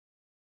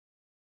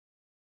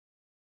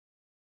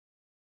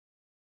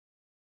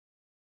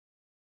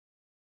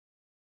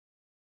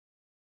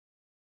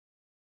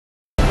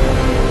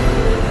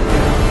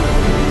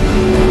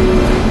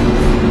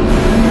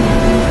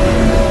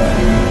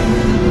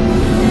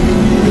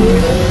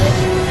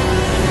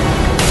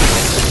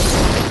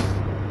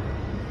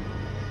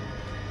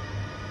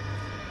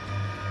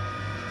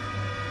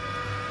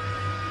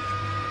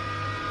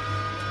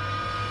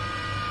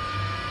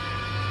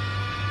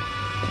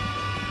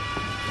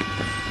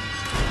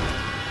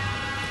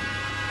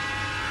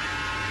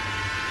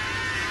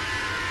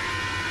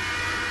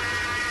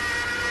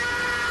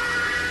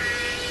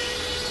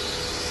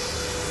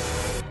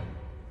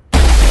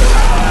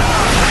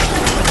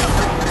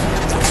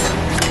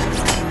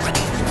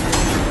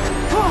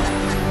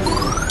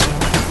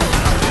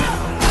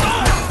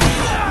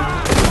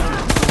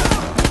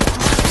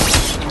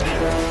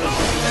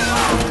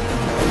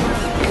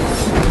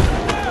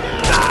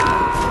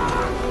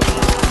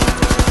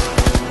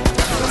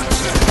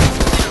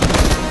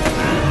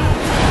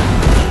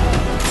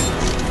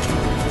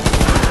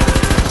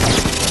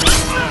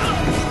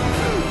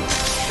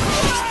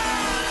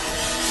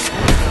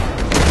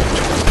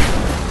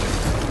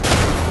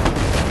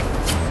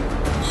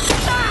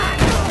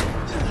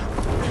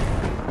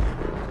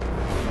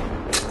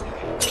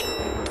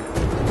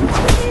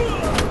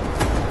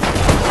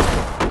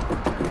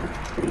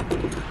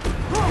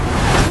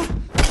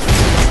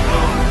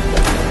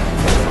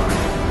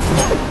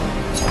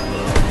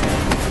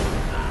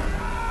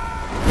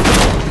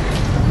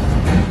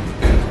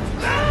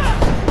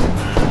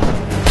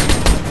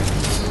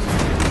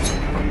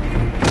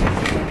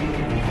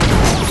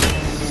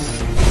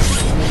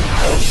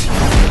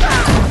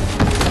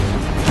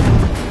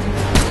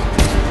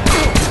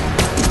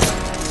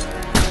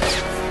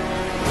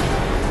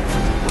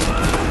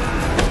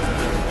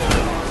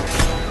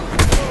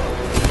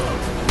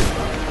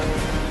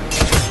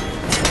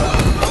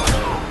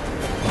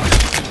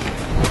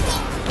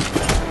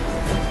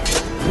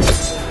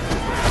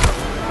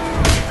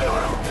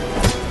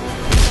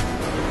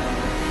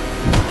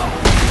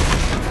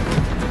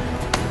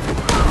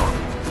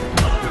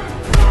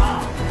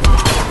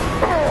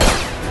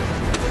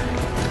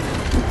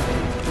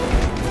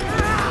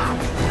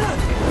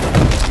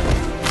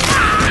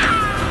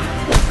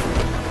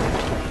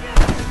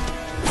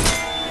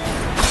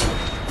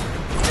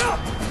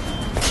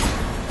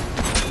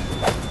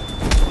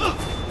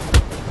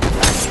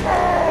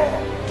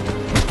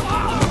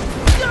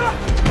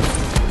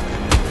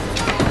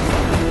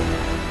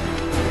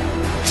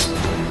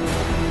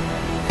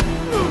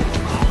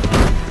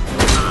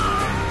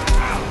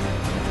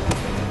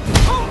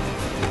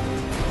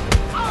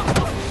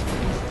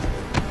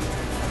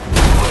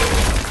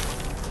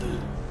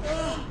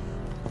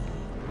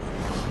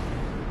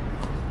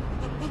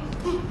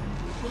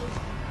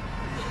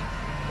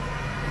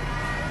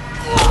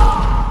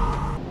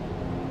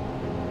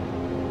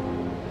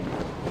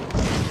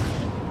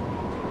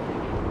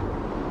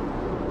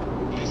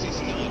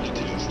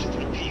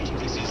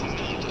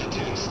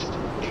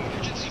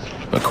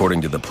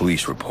According to the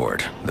police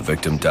report, the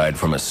victim died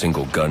from a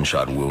single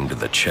gunshot wound to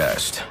the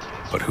chest.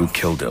 But who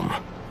killed him,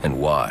 and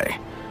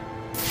why?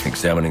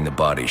 Examining the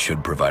body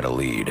should provide a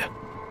lead.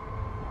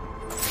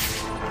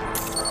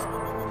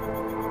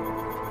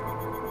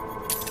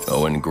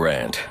 Owen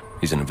Grant.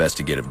 He's an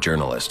investigative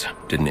journalist.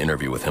 Did an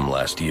interview with him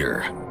last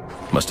year.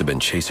 Must have been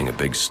chasing a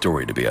big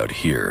story to be out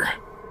here.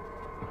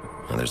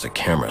 Now, there's a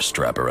camera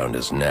strap around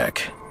his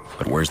neck.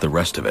 But where's the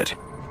rest of it?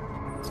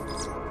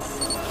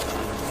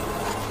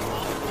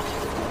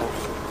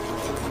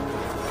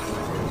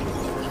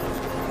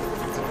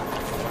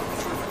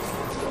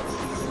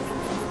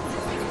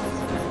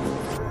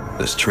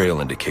 This trail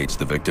indicates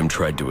the victim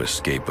tried to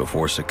escape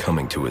before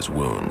succumbing to his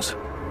wounds.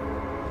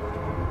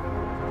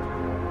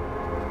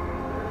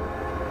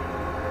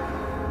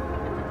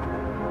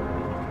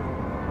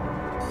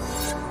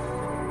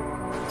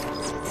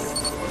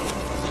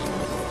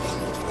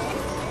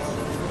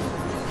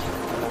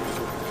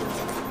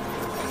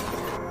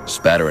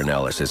 Spatter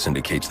analysis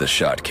indicates the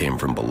shot came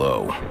from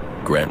below.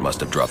 Grant must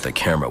have dropped the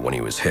camera when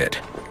he was hit.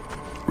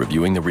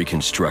 Reviewing the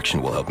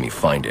reconstruction will help me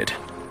find it,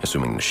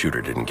 assuming the shooter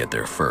didn't get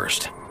there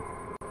first.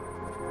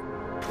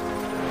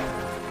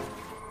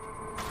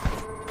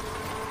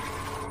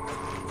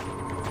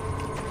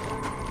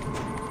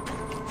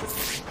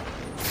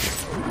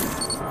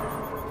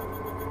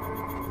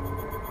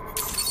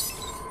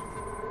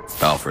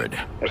 Alfred.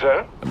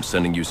 Sir? I'm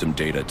sending you some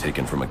data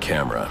taken from a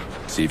camera.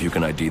 See if you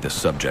can ID the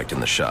subject in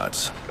the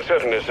shots.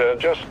 Certainly, sir.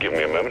 Just give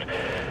me a moment.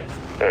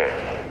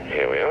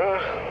 Here we are.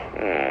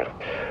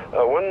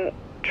 One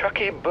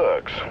Chucky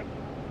Burks.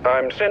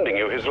 I'm sending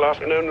you his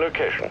last known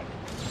location.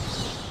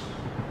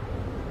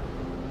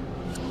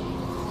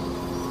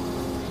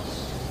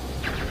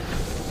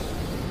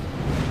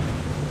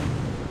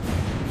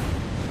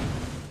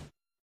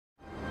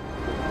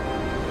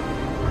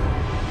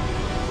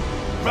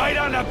 Right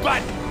on the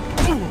button!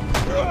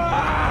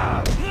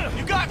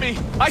 You got me!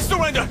 I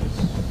surrender!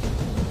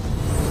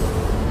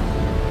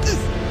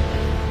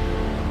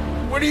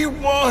 What do you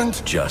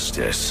want?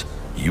 Justice.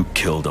 You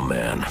killed a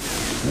man.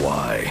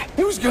 Why?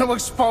 He was gonna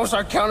expose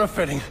our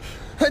counterfeiting.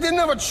 I didn't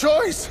have a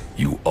choice.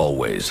 You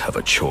always have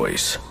a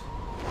choice.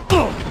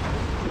 Oh.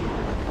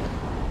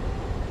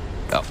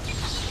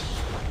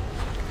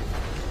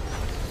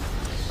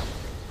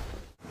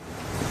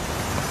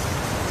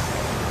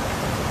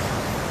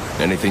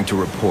 Anything to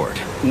report?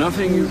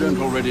 Nothing you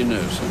don't already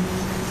know, sir.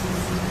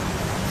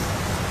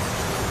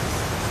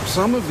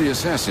 Some of the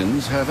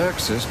assassins have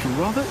access to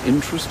rather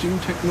interesting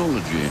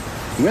technology.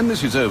 When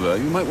this is over,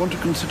 you might want to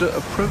consider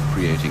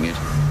appropriating it.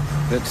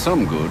 Let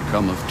some good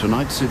come of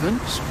tonight's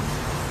events.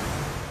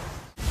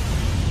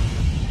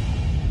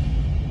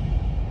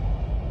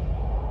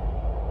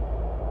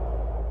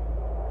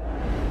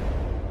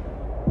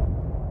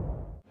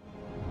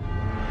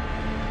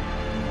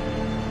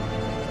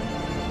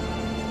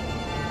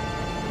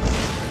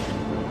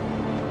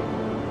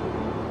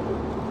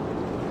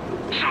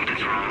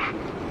 Something's wrong.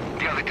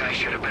 The other guy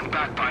should have been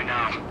back by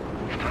now.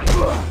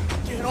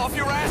 Get off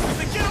your asses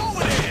and get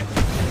over there!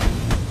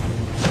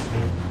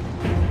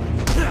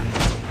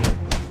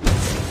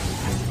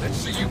 Let's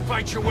see you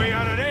fight your way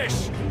out of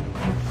this!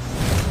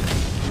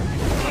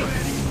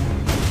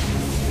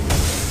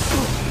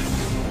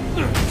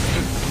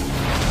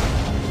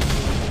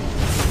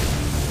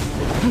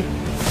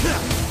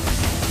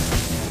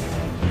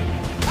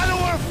 I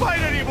don't want to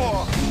fight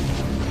anymore!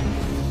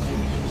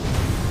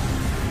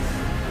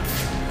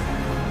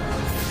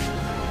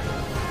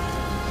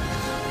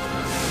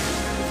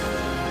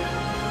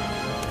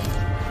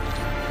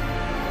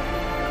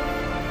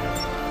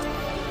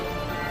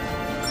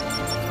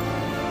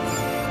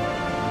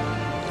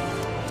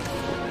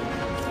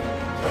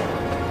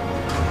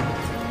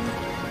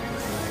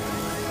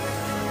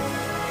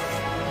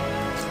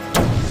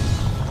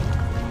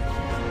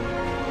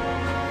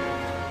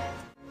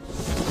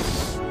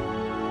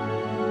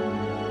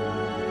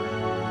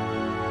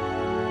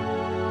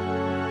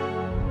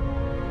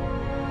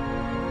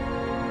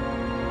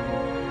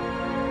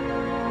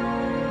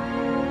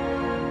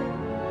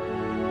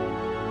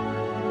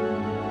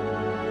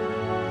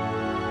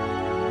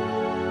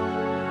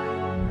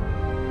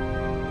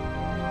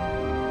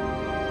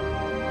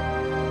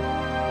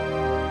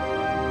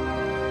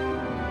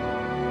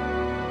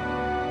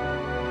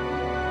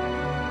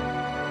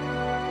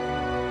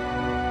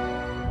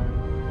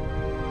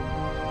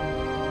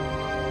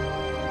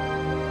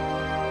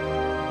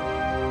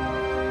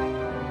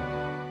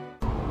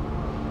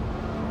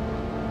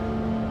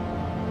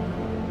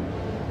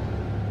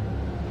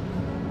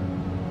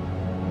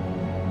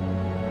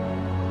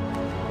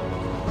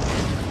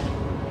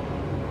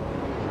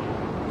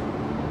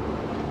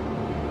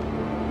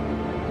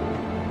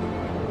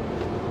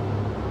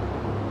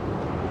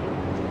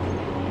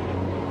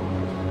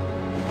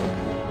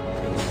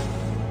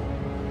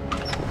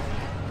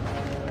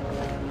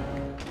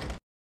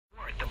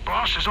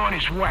 Boss is on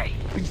his way.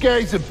 The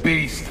guy's a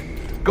beast.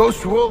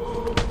 Ghost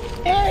will...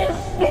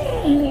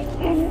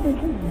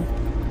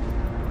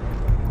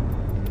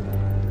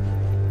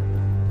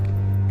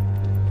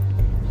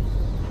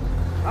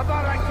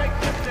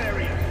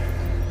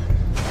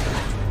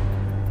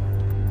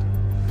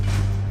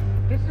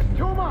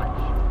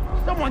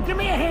 on, give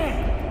me a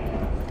hand!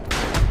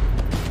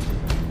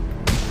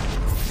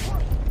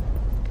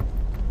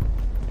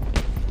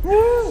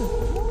 Woo!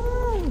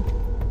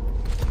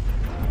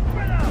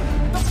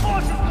 The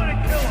boss is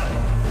gonna kill us!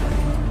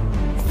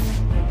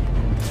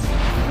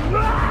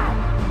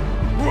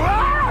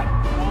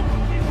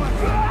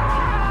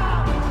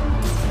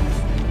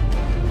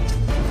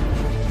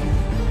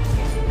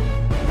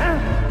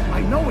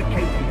 I know it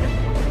came from him.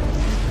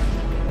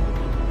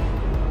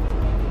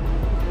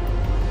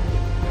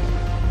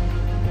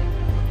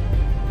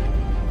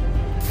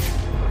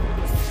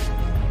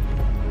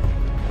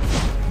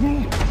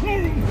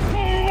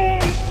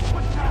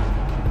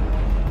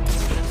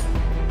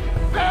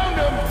 Found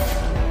him!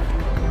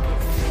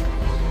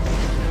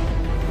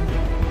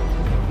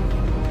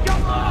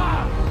 Come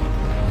on!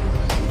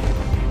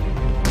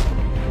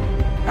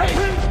 Hey!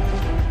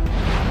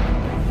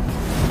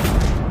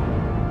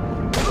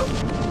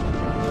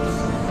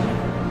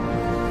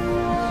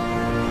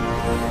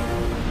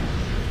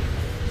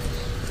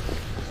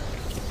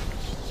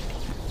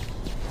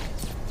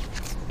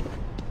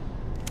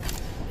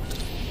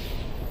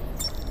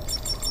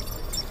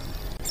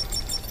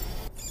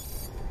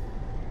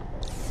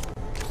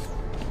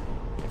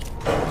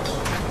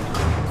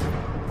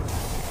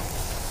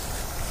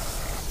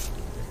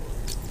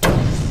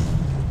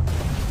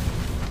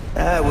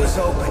 I was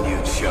hoping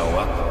you'd show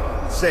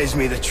up. Saves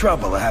me the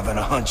trouble of having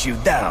to hunt you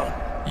down.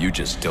 You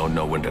just don't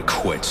know when to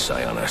quit,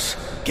 Sionis.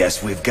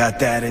 Guess we've got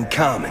that in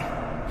common.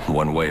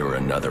 One way or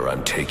another,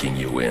 I'm taking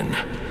you in.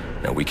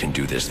 Now we can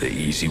do this the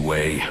easy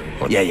way,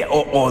 or... Yeah,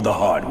 or the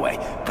hard way.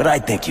 But I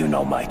think you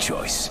know my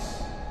choice.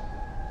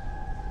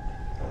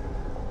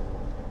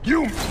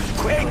 You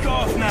take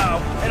off now,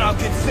 and I'll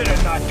consider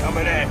not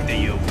coming after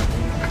you.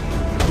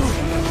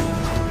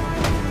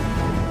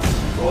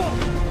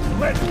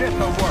 Let's get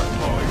to work,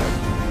 boys.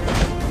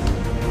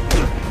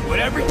 With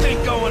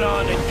everything going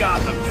on in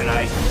Gotham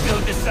tonight,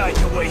 you'll decide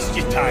to waste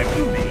your time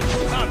with me.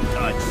 I'm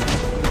touched.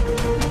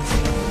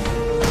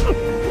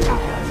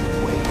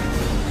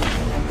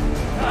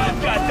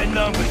 I've got the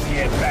numbers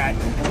here, Pat.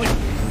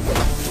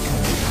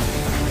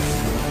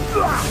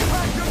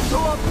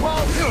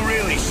 You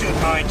really should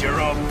mind your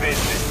own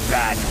business,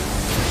 Pat.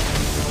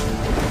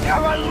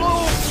 You're a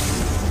loose!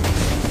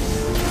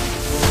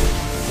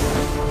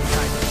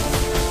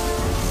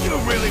 You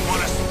really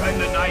want to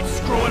spend the night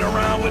screwing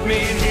around with me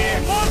in here?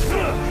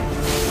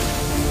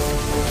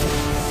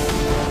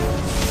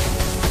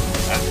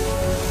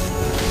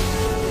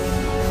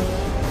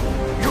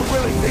 You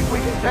really think we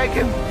can take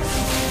him?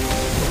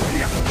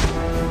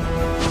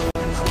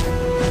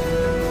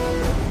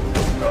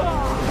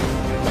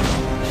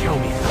 Show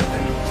me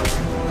something.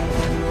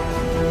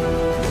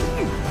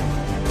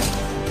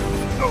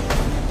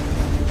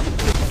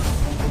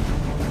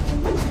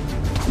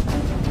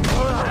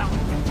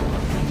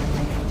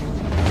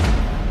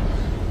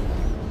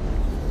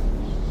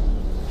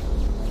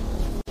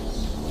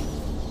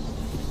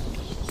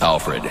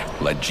 Alfred,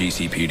 let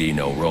GCPD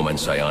know Roman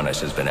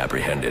Sionis has been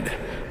apprehended.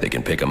 They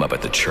can pick him up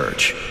at the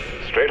church.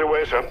 Straight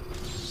away, sir.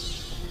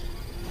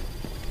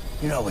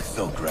 You know what's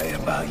so great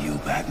about you,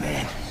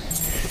 Batman?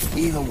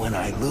 Even when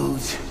I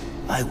lose,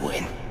 I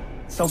win.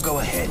 So go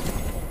ahead,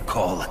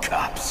 call the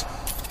cops.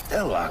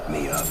 They'll lock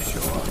me up,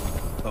 sure,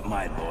 but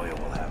my lawyer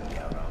will have me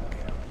out on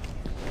bail.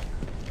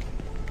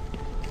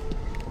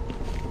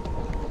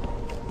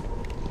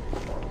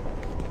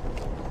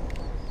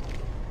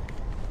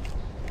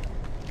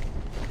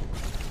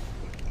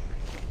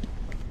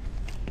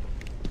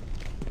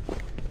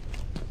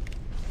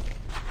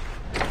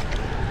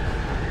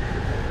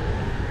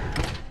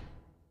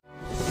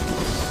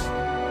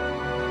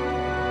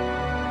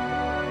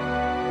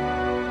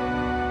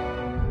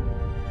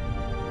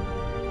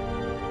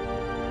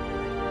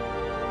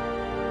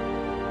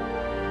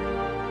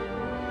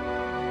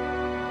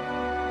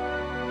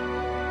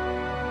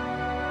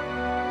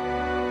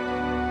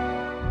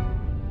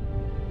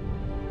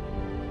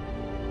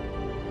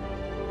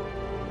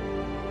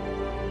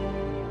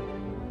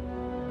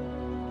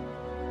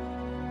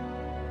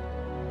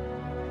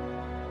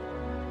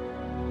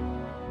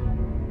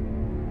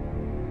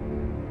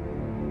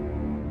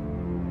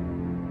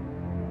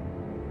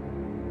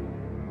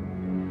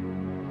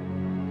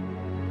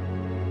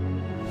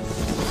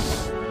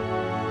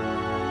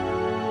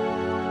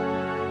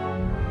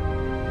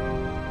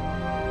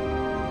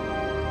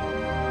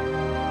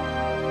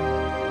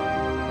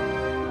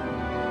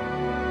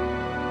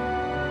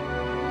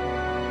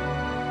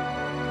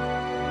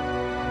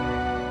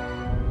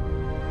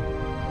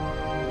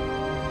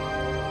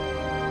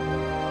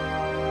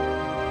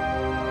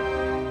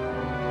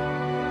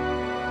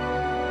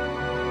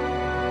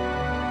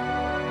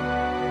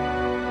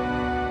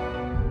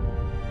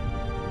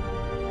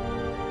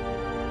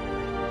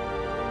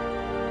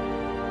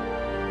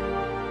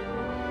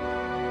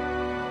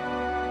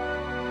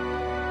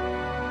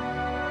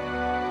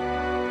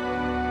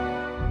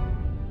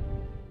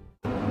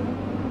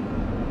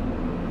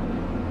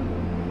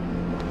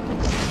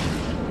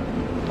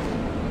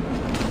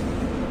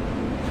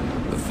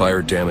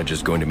 Fire damage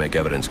is going to make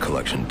evidence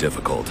collection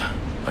difficult.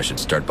 I should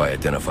start by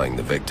identifying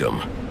the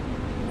victim.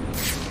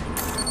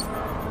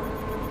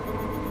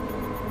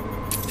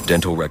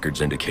 Dental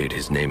records indicate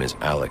his name is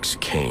Alex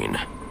Kane.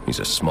 He's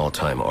a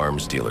small-time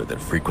arms dealer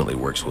that frequently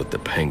works with the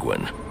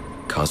Penguin.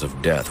 Cause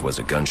of death was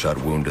a gunshot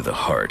wound to the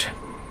heart.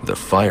 The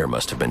fire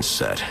must have been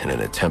set in an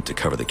attempt to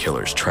cover the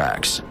killer's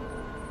tracks.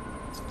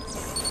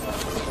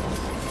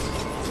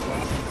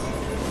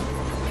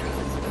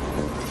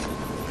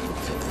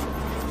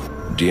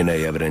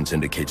 DNA evidence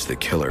indicates the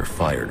killer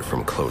fired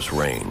from close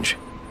range.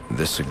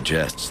 This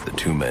suggests the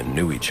two men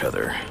knew each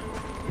other.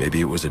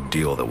 Maybe it was a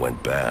deal that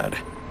went bad.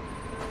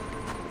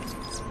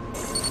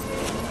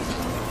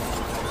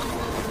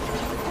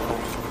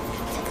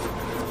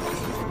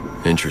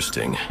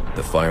 Interesting.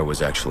 The fire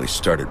was actually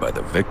started by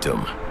the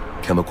victim.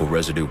 Chemical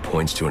residue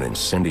points to an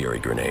incendiary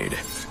grenade.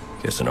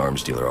 Guess an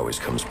arms dealer always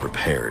comes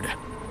prepared.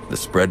 The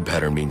spread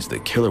pattern means the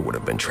killer would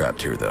have been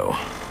trapped here, though.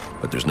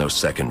 But there's no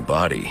second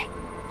body.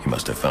 He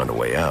must have found a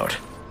way out.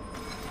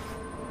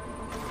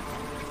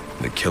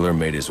 The killer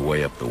made his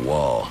way up the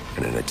wall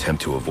in an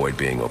attempt to avoid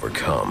being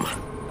overcome.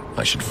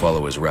 I should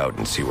follow his route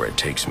and see where it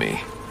takes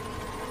me.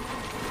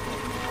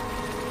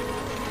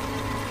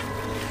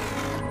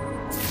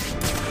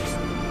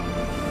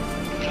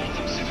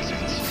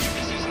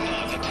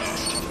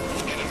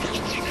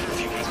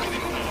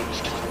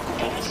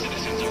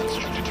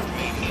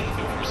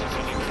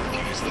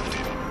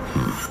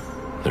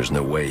 There's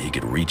no way he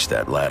could reach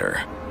that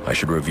ladder. I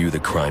should review the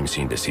crime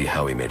scene to see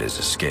how he made his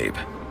escape.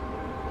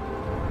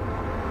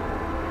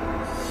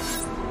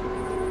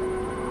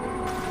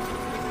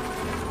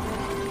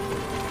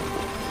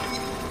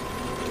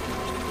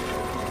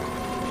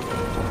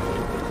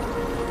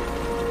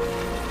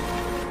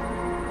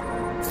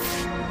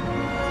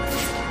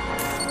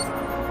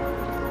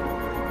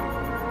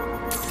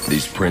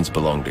 These prints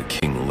belong to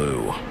King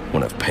Lou,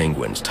 one of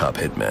Penguin's top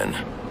hitmen.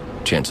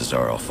 Chances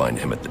are I'll find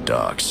him at the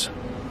docks.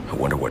 I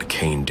wonder what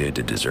Kane did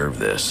to deserve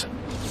this.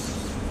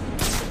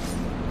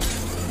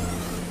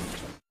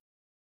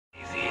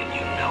 Easy, and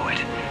you know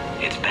it.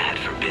 It's bad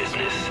for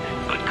business,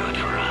 but good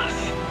for us.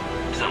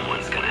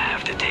 Someone's gonna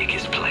have to take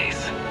his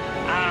place.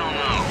 I don't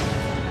know.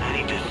 I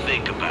need to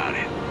think about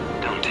it.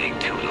 Don't take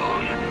too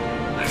long.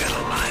 I got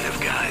a line of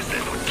guys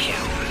that would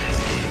kill for this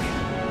gig.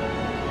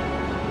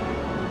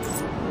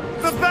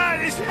 The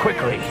bat is here!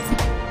 Quickly.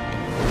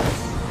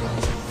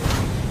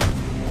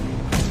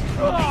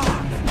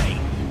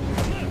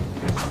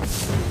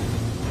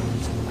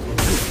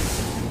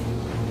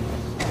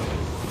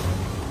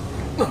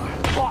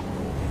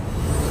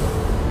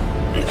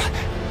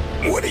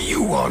 What do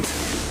you want?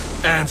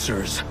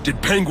 Answers.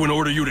 Did Penguin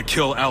order you to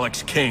kill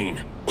Alex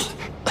Kane?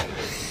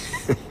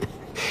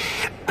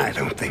 I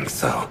don't think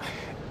so.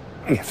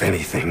 If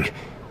anything,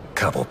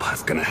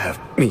 Cobblepot's gonna have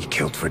me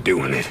killed for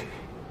doing it.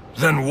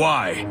 Then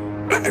why?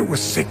 I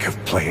was sick of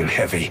playing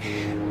heavy.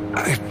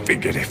 I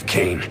figured if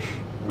Kane,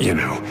 you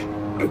know,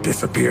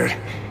 disappeared,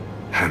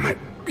 I might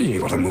be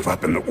able to move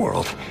up in the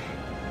world.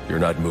 You're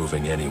not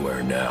moving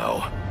anywhere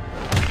now.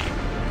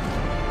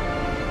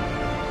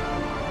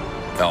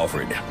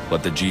 Alfred,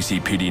 let the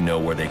GCPD know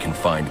where they can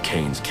find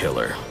Kane's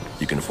killer.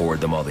 You can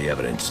forward them all the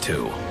evidence,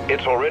 too.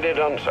 It's already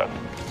done, sir.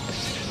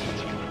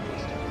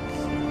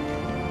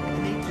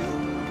 They do.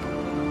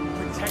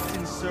 Protect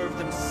and serve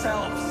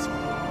themselves.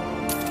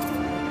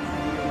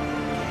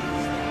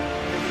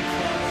 Walk down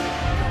the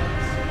street. We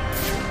avert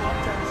our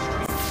eyes.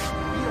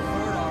 Tremble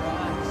when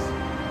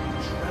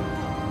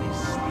they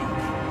speak.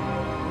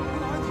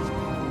 Who are these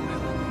people,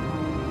 really?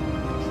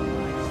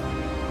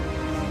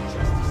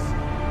 Justice.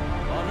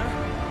 Honor?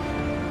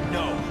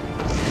 No.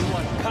 They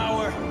want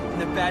power,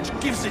 and the badge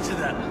gives it to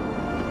them.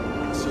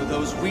 So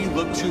those we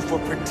look to for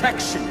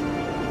protection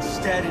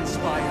instead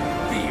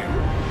inspire fear.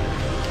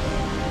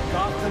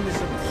 Gotham is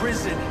a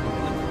prison,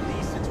 and the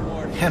police it's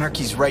war.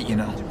 Anarchy's right, you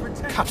know.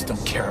 Cops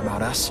don't care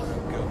about us.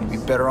 We'd be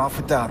better off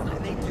without them.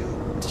 And they do.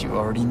 But you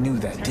already knew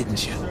that,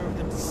 didn't you? Serve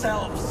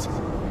themselves.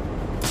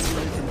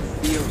 Live in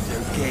fear of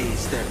their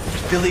gaze, their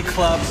billy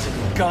clubs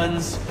and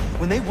guns.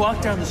 When they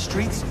walk down the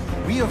streets,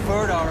 we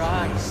avert our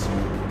eyes.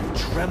 We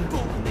tremble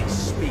when they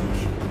speak.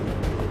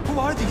 Who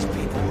are these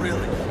people,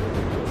 really?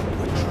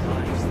 What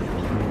drives them?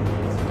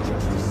 Is it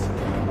justice?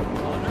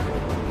 Honor?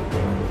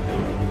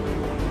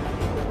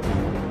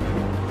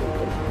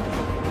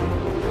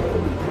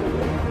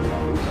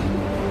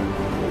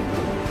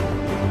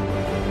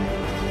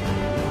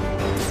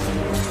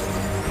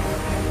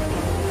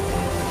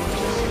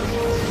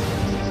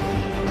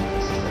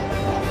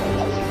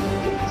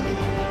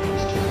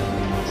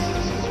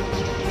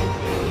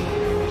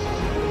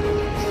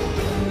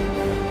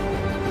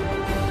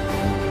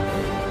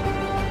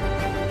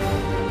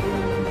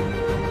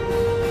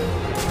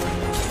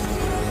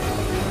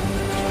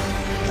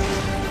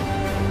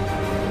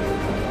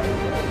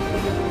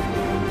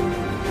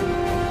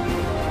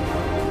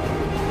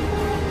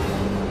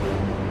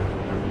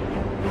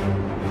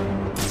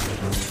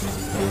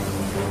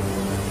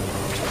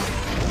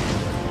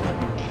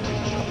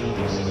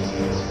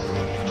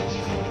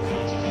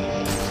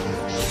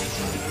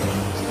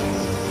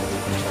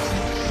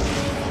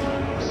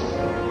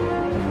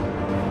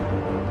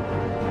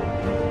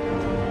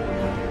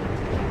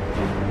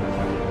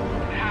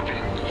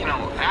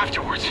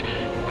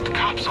 with the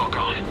cops all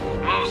gone.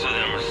 Most of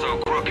them are so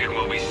crooked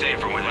we'll be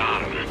safer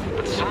without them.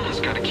 But someone's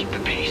got to keep the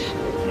peace.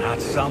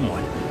 Not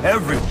someone.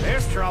 Everyone.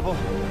 There's trouble.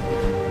 What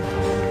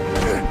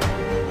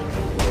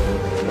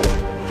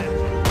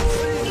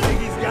do you think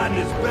he's got in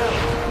his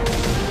belt?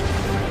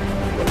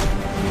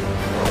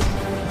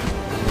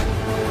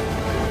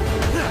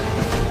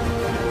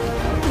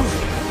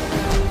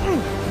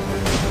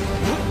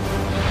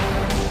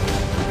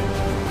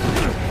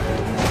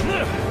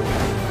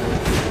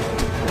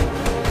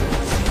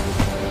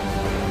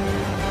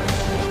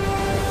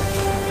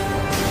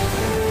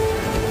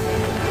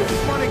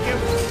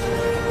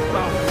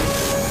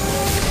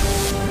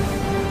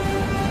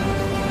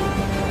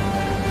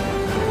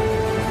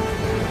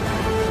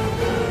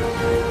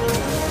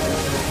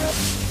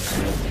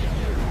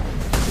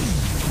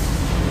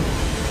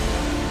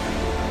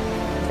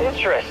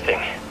 Interesting.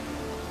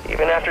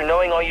 Even after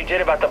knowing all you did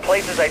about the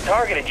places I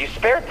targeted, you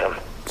spared them.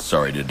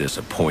 Sorry to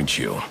disappoint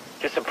you.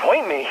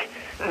 Disappoint me?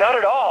 Not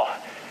at all.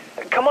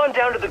 Come on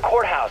down to the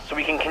courthouse so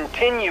we can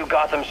continue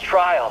Gotham's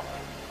trial.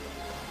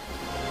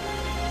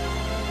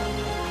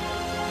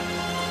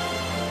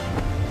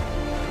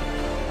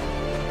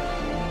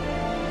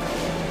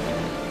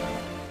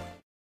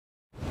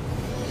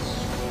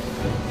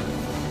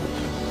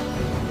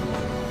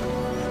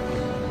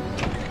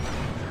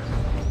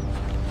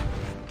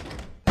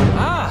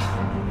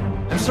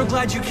 I'm so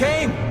glad you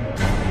came.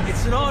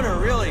 It's an honor,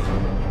 really.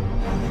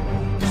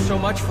 There's so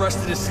much for us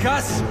to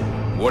discuss.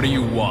 What do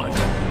you want?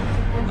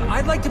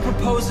 I'd like to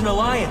propose an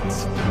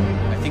alliance.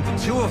 I think the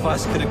two of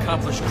us could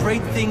accomplish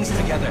great things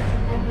together.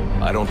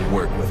 I don't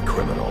work with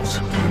criminals.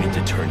 You need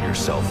to turn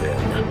yourself in.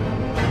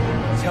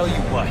 Tell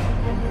you what,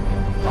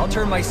 I'll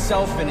turn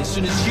myself in as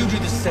soon as you do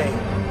the same.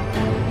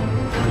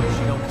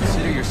 You don't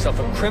consider yourself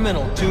a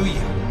criminal, do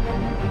you?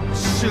 The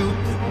suit,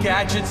 the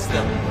gadgets,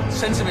 the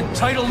sense of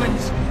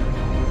entitlement.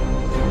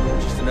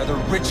 Just another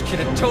rich kid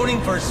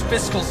atoning for his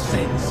fiscal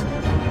sins.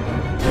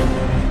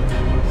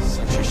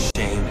 Such a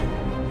shame.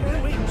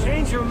 Then we can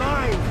change your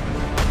mind.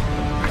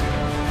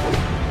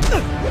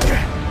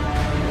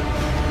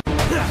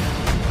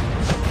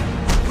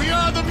 We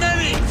are the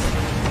many!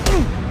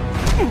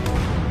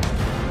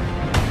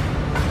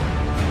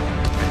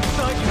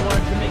 Thought you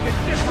wanted to make a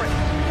difference.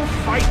 You'll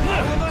fight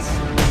now with us?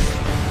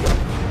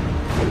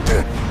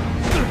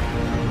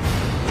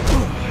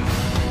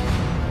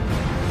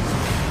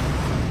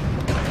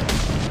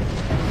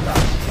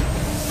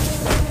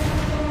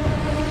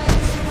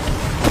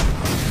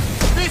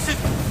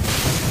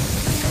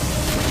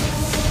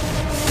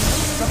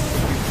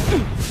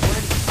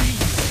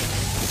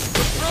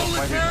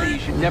 You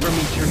should never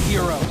meet your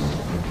heroes.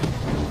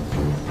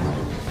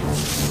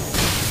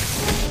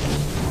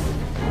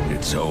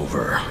 It's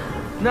over.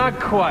 Not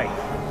quite.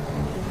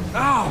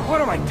 Oh,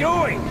 what am I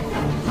doing?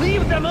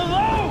 Leave them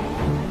alone!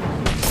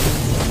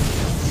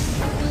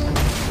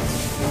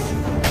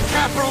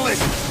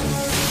 Capitalist!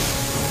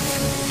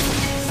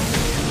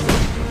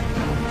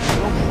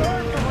 You'll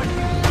burn for what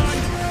you've done!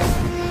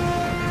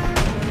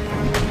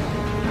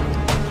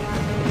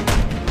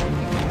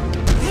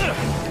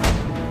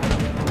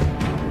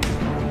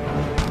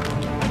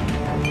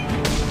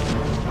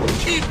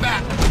 Keep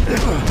back!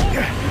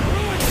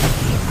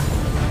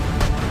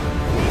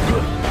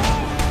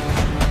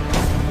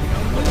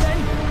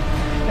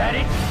 That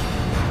it?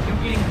 You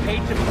getting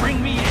paid to bring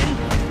me in?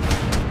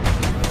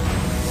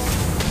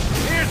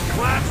 Here's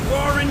class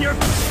war in your...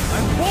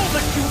 I won't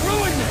let you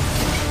ruin this!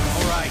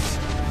 Alright,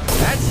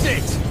 that's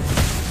it!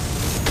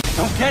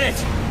 Don't get it!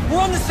 We're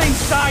on the same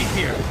side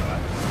here!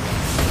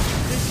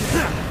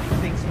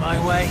 Things my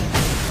way.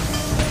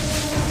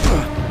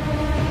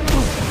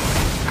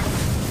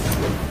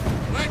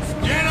 Let's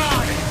get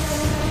on it!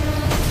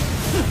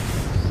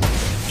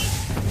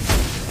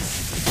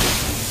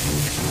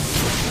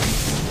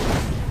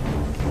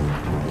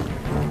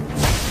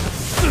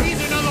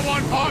 He's another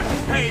one part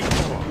paid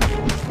for!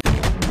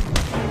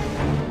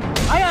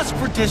 I ask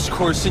for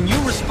discourse and you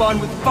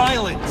respond with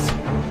violence.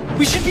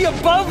 We should be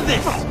above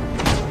this!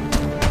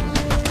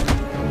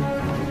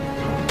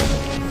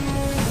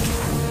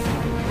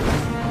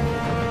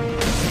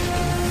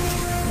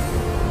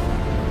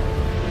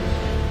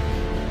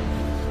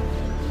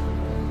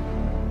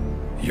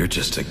 You're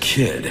just a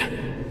kid.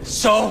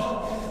 So?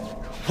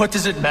 What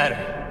does it matter?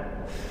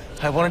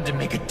 I wanted to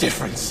make a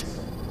difference.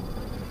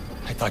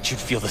 I thought you'd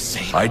feel the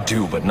same. I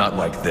do, but not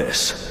like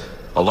this.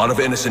 A lot of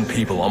innocent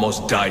people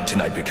almost died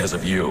tonight because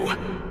of you.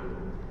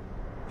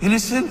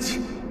 Innocent?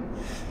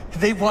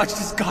 They watched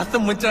as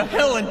Gotham went to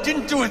hell and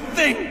didn't do a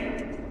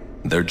thing!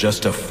 They're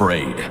just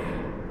afraid.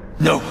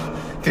 No,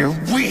 they're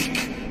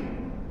weak!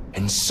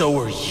 And so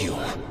are you.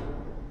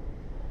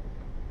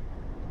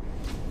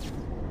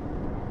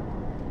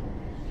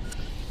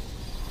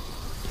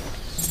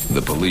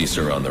 The police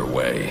are on their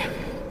way.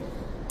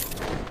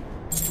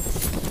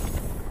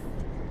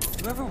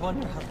 You ever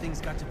wonder how things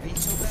got to be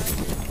so bad?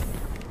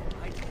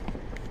 I do.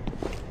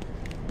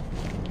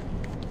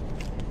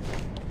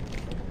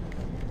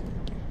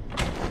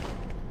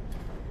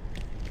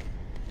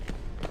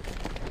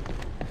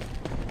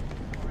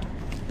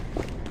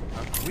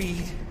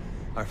 greed,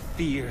 our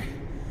fear.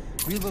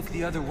 We look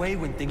the other way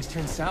when things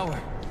turn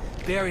sour.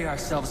 Bury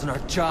ourselves in our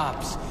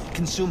jobs.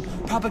 Consume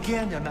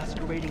propaganda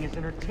masquerading as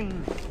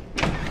entertainment.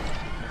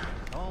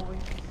 Always.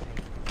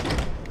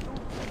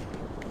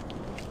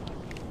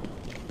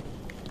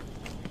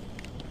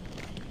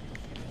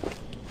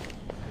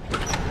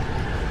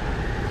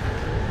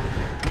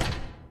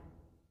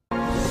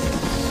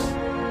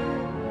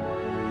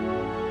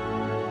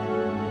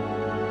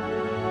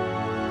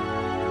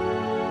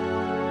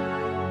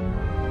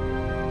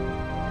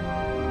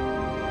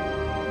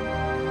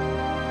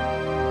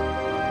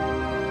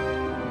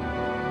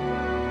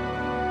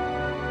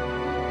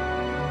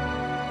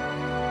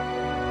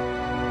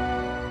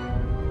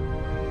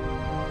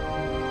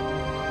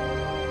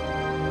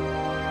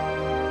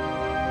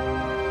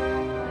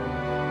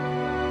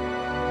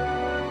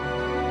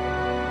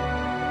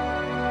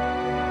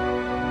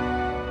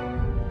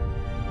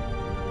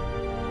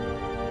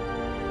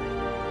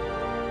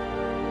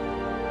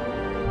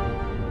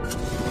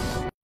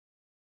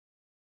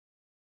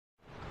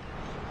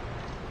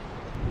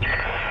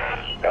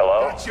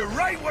 You're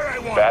right where I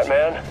want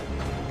Batman?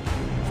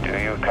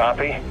 Do you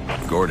copy?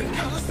 Gordon.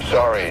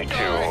 Sorry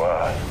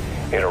to,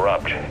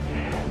 interrupt.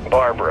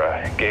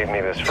 Barbara gave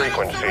me this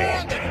frequency.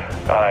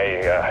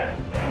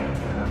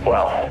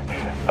 Well,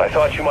 I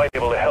thought you might be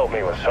able to help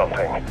me with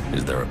something.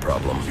 Is there a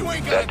problem?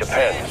 That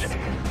depends.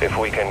 If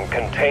we can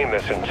contain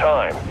this in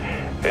time,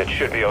 it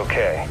should be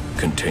okay.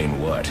 Contain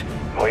what?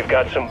 We've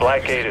got some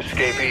Blackgate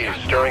escapees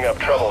stirring up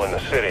trouble in the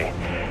city.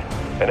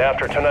 And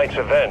after tonight's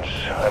events,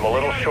 I'm a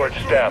little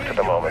short-staffed at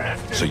the moment.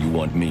 So you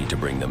want me to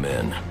bring them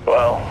in?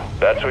 Well,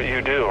 that's what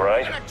you do,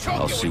 right?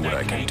 I'll see what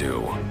I can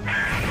do.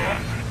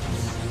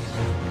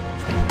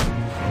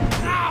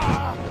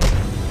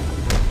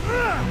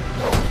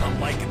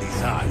 I'm liking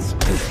these odds.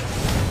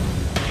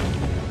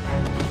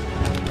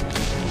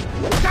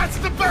 That's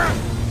the bird!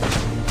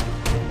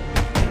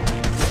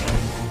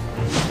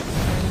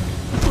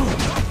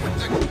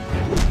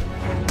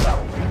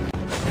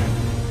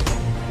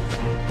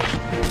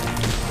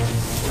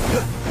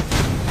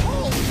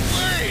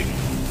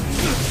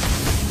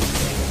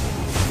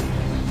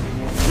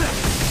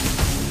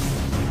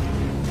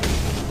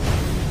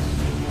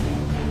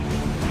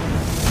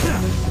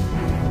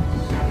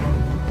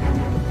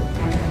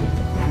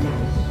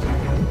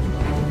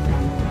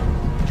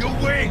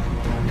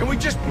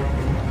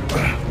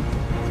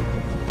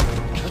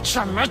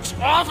 Some mitts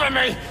off of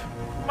me!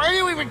 Why do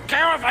you even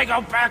care if I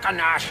go back or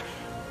not?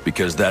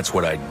 Because that's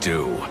what I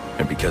do,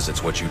 and because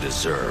it's what you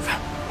deserve.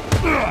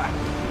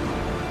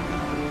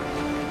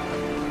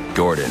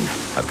 Gordon,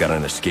 I've got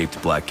an escaped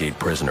Blackgate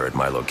prisoner at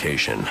my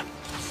location.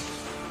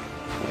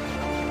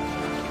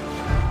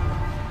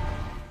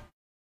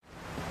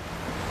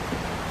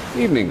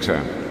 Evening,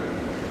 sir.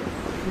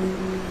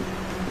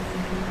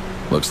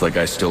 Looks like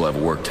I still have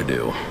work to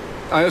do.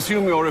 I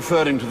assume you're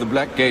referring to the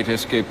Blackgate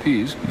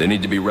escapees? They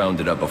need to be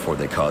rounded up before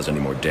they cause any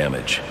more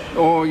damage.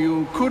 Or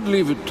you could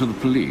leave it to the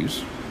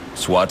police.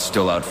 SWAT's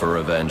still out for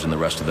revenge and the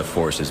rest of the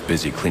force is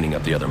busy cleaning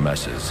up the other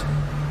messes.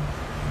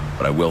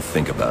 But I will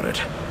think about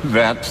it.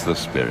 That's the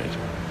spirit.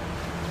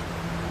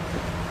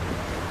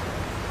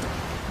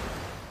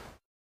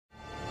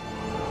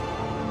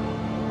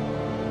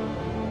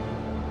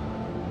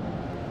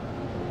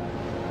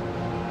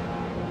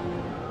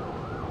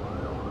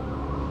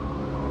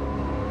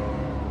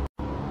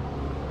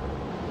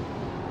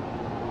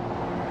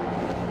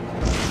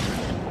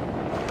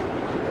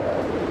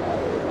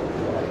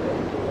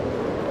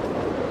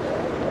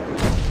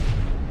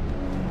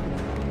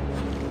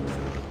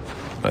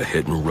 A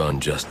hit and run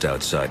just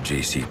outside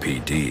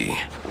JCPD.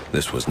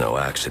 This was no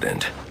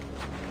accident.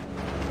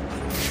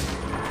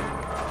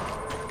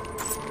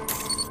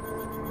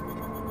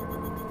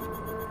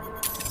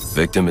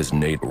 Victim is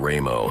Nate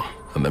Ramo,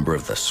 a member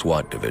of the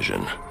SWAT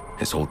division.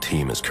 His whole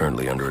team is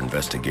currently under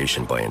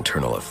investigation by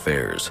Internal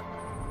Affairs.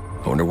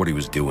 I wonder what he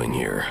was doing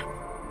here.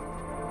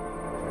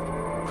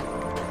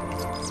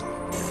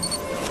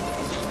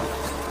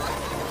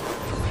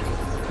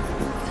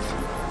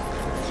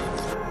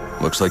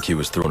 Looks like he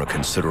was thrown a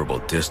considerable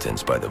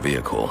distance by the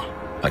vehicle.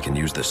 I can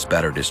use the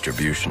spatter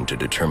distribution to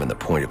determine the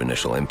point of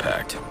initial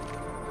impact.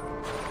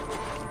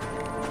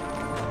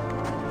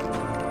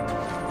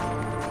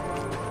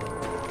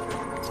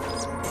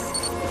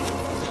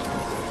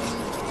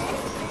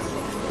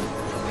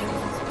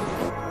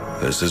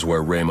 This is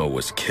where Ramo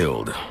was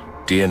killed.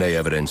 DNA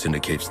evidence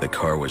indicates the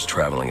car was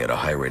traveling at a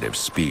high rate of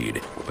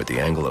speed, but the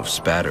angle of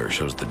spatter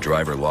shows the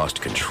driver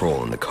lost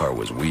control and the car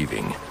was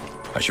weaving.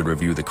 I should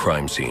review the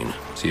crime scene,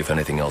 see if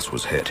anything else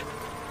was hit.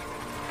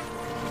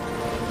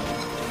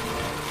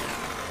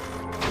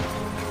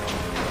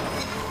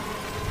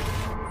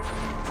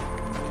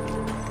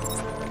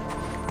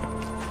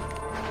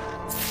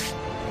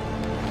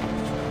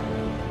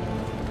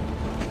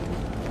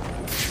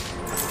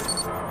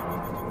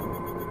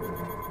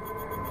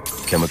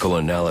 Chemical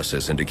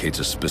analysis indicates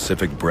a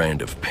specific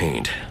brand of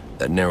paint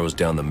that narrows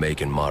down the make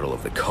and model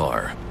of the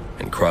car.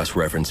 And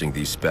cross-referencing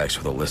these specs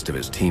with a list of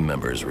his team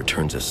members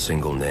returns a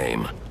single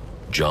name,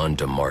 John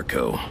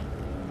DeMarco.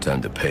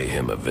 Time to pay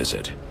him a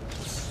visit.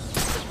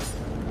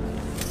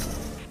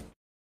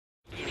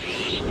 We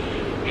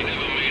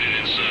never made it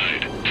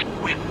inside.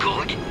 We're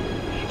good?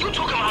 You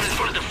took him out in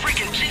front of the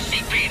freaking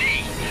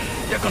GCPD.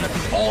 They're gonna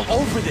be all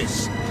over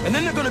this, and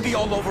then they're gonna be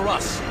all over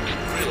us.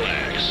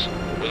 Relax.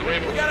 With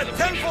Rainbow, We got a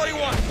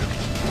 1041.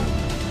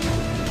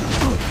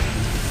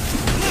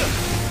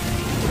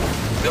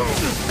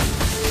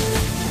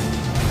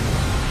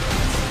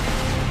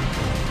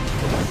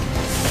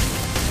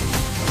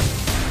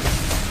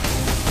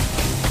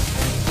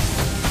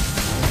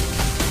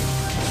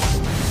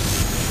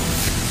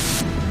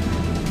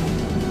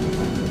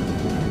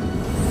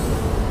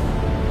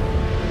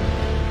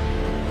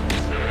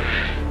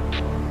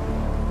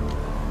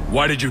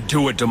 Why did you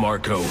do it,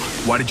 DeMarco?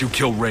 Why did you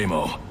kill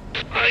Ramo?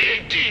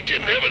 IAD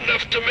didn't have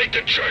enough to make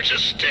the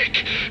charges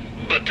stick,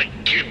 but the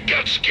kid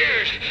got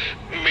scared,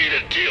 made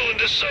a deal and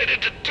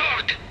decided to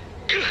talk.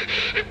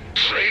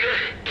 Traitor.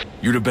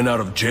 You'd have been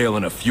out of jail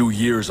in a few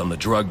years on the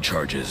drug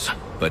charges.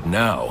 But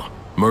now,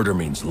 murder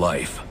means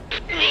life.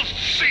 We'll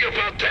see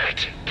about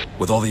that.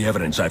 With all the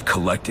evidence I've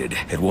collected,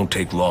 it won't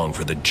take long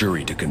for the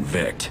jury to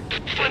convict.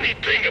 Funny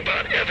thing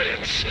about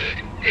evidence,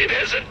 it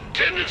has a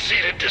tendency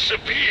to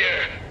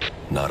disappear.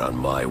 Not on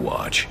my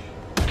watch.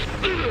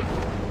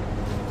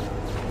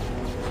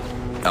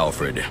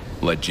 Alfred,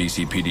 let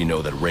GCPD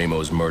know that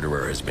Ramo's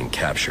murderer has been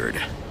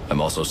captured. I'm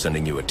also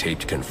sending you a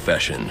taped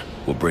confession.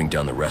 We'll bring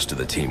down the rest of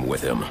the team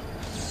with him.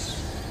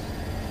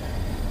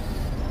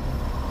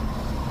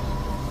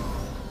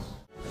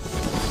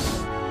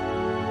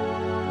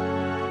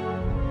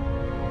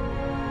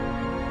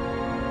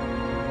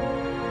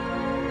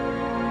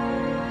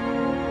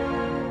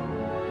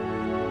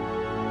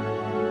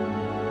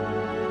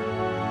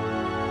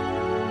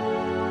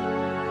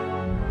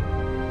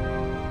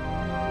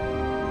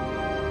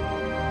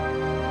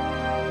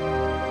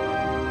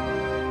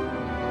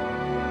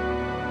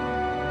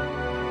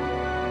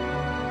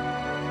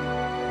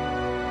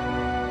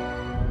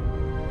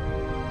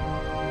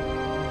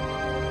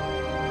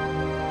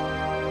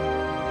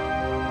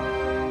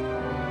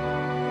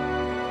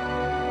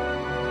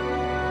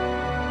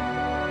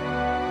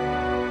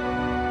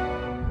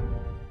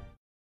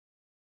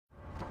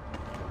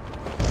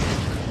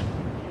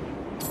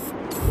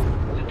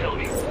 Tell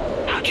me,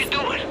 how'd you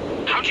do it?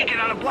 How'd you get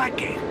out of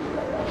Blackgate?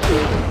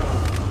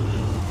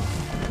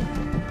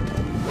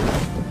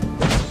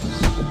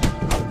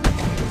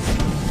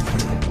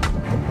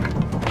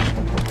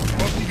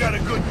 Hope you got a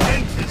good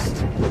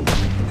dentist.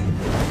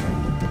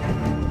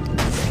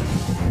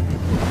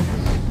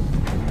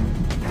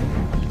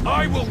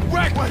 I will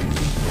wreck it!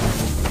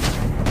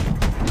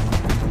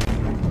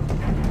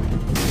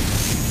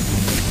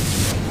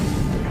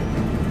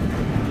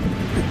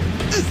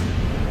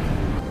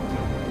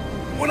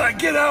 When I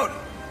get out,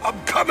 I'm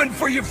coming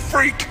for you,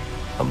 freak!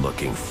 I'm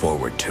looking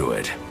forward to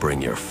it.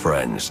 Bring your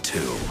friends,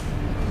 too.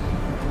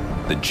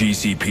 The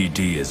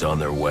GCPD is on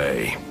their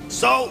way.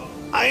 So,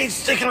 I ain't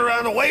sticking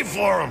around to wait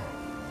for them.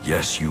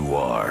 Yes, you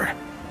are.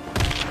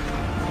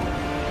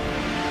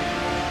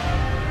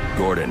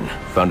 Gordon,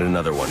 found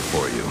another one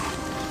for you.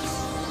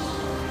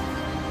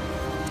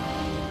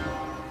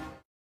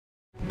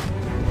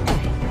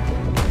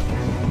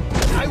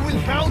 I will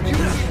hound you.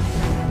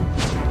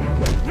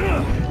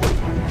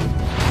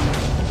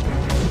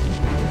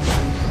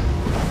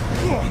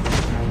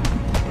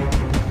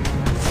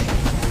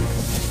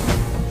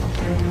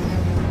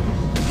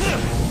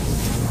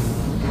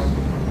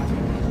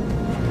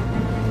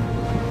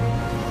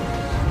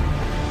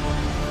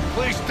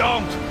 Please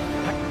don't.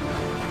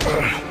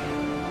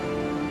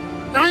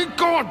 I ain't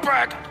going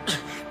back.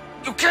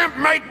 You can't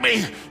make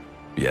me.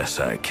 Yes,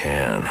 I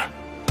can.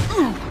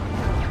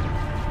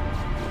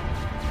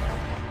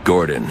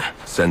 Gordon,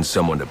 send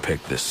someone to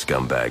pick this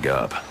scumbag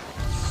up.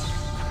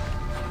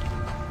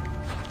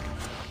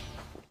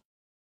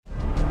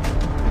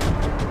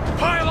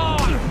 Pile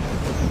on!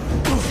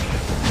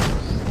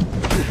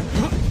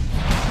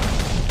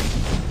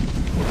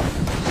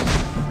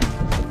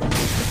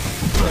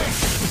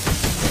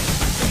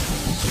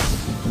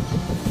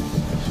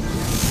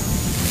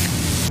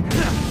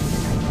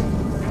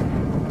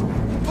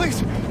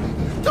 Please,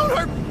 don't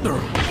hurt.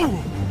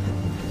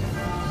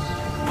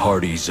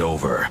 Party's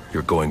over.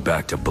 You're going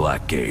back to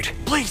Blackgate.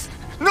 Please,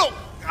 no!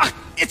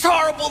 It's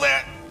horrible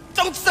there!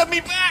 Don't send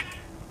me back!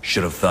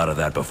 Should have thought of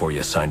that before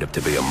you signed up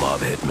to be a mob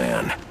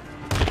hitman.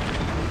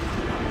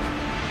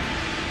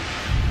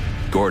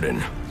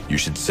 Gordon, you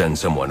should send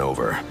someone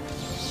over.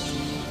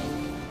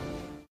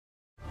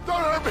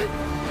 Don't hurt me!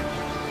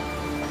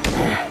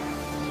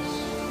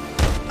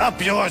 Up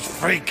yours,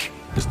 freak!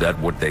 Is that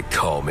what they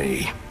call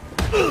me?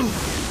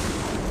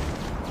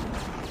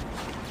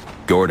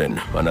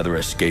 Gordon, another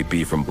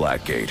escapee from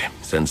Blackgate.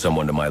 Send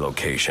someone to my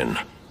location.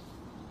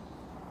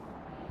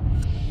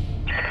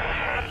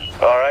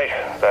 All right,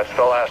 that's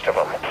the last of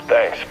them.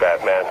 Thanks,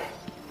 Batman.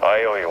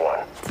 I owe you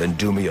one. Then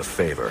do me a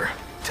favor.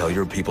 Tell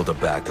your people to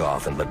back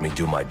off and let me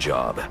do my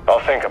job.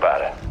 I'll think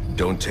about it.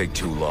 Don't take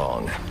too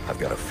long. I've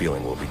got a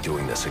feeling we'll be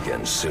doing this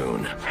again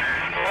soon.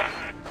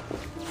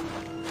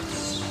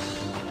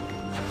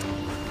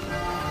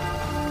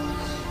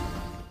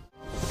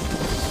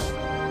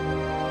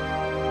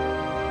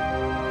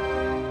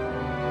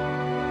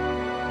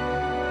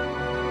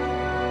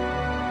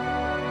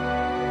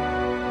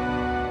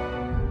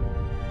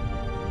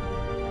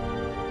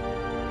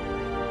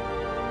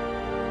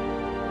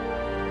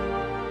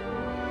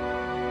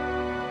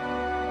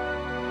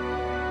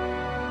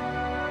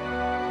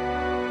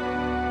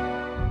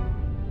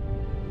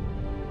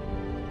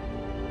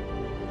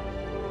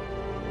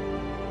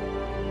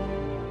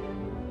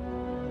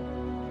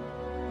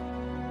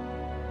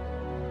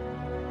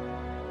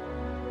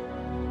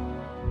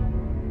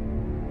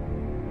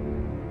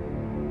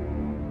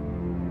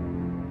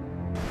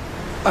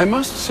 I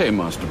must say,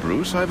 Master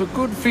Bruce, I have a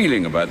good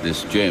feeling about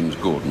this James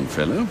Gordon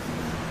fellow.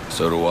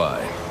 So do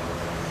I.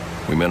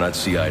 We may not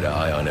see eye to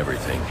eye on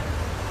everything,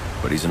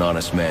 but he's an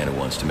honest man who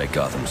wants to make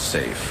Gotham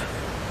safe.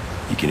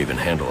 He can even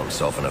handle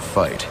himself in a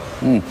fight.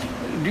 Do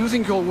you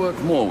think you'll work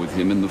more with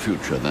him in the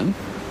future, then?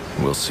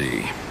 We'll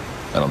see.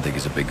 I don't think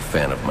he's a big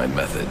fan of my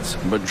methods.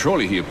 But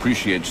surely he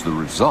appreciates the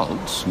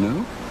results,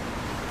 no?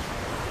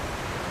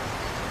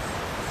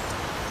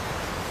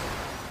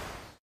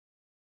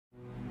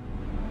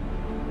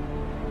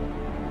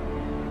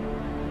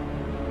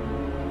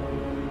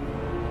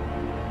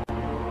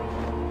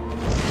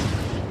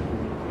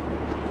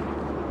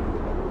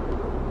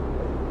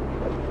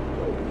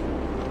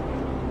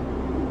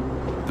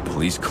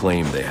 Police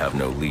claim they have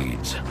no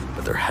leads,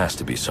 but there has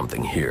to be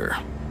something here.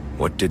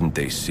 What didn't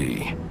they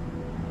see?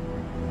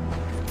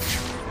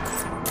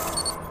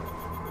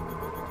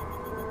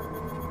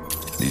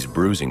 These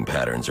bruising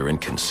patterns are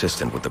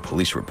inconsistent with the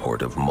police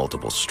report of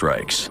multiple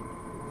strikes.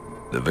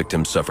 The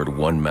victim suffered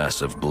one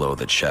massive blow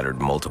that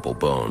shattered multiple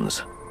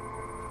bones.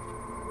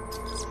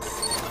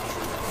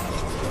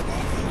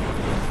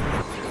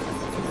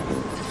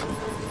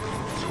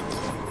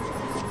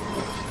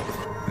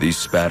 These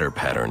spatter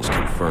patterns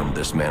confirm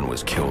this man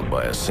was killed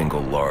by a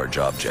single large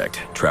object,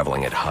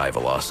 traveling at high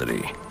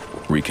velocity.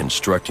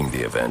 Reconstructing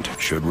the event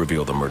should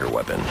reveal the murder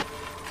weapon.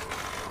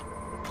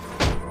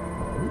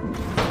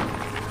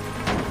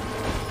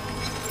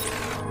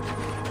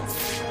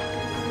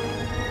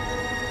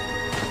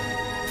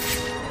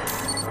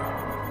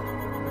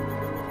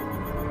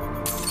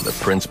 The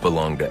prints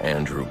belong to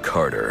Andrew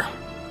Carter.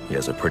 He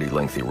has a pretty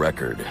lengthy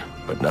record,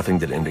 but nothing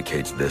that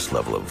indicates this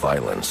level of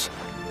violence.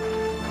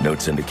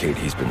 Notes indicate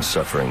he's been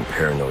suffering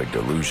paranoid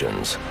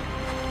delusions.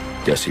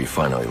 Guess he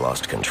finally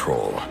lost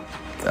control.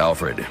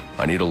 Alfred,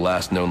 I need a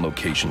last known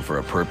location for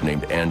a perp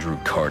named Andrew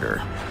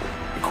Carter.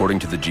 According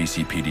to the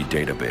GCPD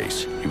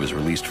database, he was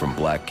released from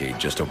Blackgate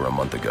just over a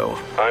month ago.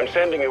 I'm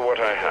sending you what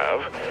I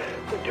have.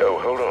 Oh,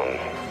 hold on.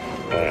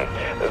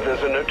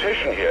 There's a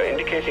notation here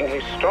indicating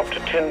he stopped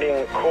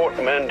attending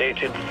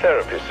court-mandated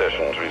therapy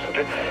sessions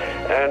recently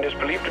and is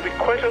believed to be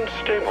quite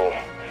unstable.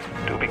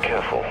 Do be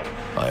careful.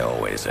 I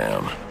always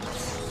am.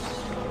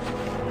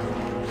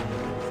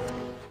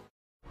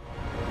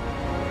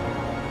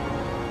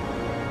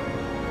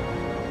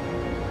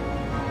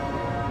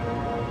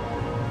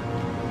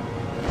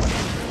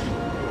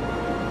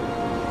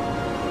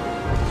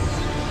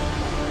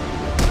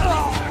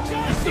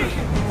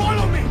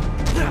 Follow me!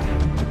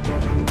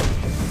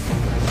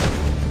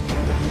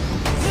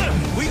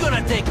 We're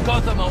gonna take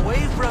Gotham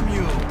away from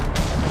you!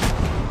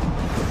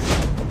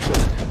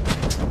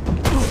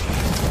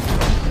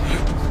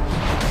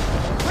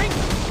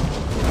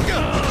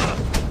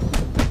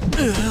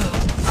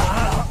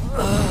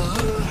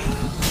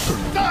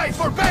 Die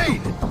for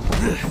Bane!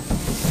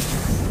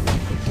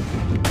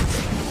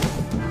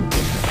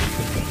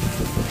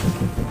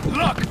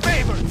 Look,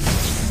 favor!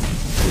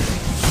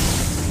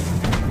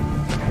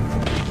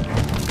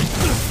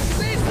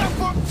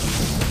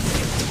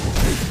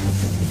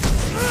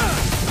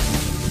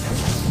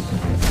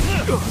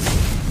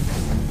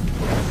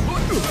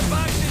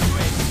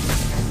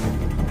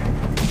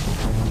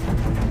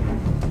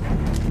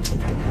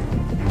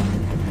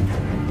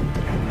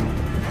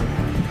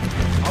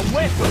 A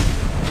weapon!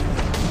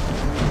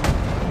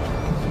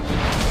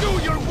 Do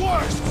your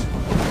worst!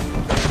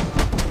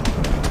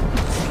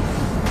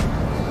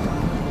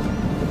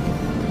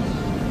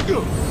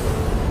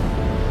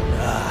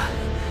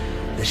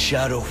 The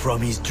shadow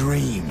from his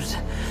dreams.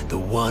 The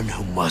one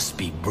who must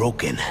be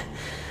broken.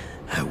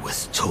 I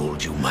was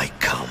told you might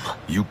come.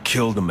 You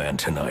killed a man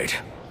tonight.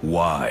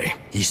 Why?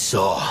 He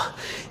saw.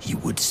 He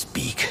would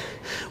speak.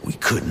 We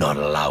could not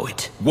allow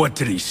it. What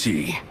did he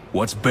see?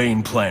 What's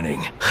Bane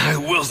planning? I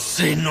will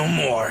say no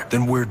more.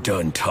 Then we're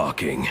done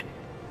talking.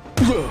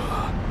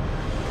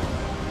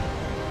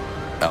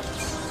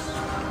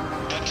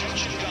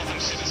 Attention Gotham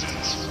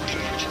citizens.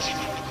 Emergency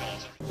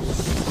protocols.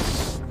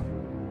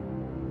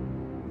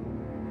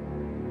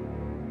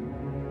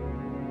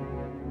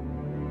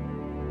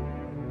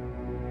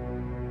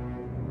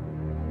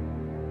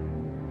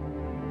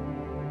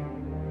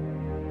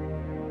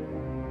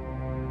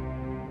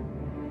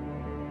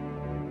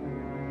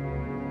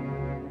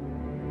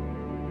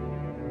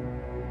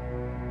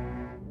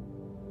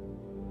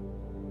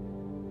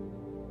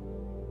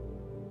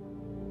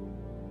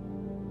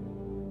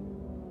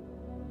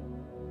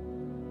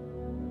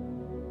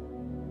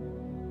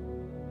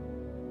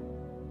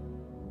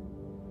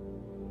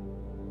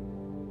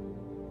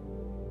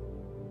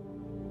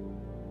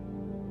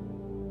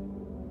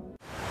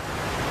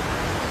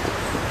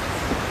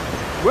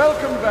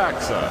 Welcome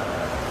back, sir.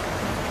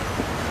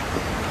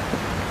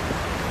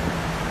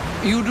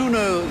 You do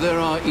know there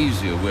are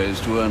easier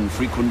ways to earn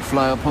frequent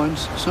flyer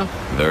points, sir?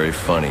 Very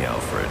funny,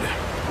 Alfred.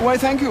 Why,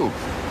 thank you.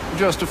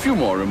 Just a few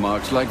more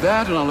remarks like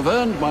that, and I'll have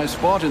earned my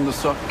spot in the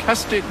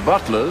Sarcastic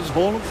Butlers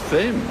Hall of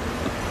Fame.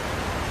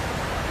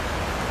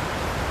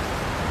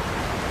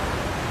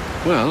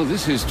 Well,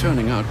 this is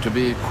turning out to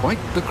be quite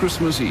the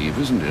Christmas Eve,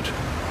 isn't it?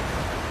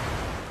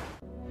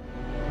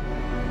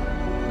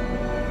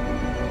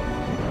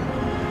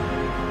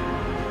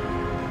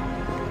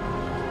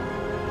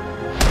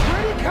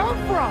 he come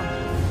from?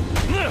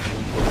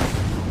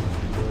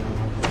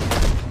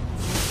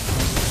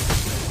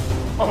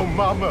 Oh,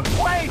 Mama.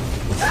 Wait!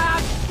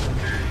 Stop!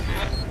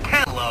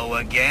 Hello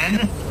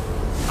again.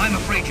 I'm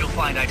afraid you'll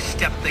find I've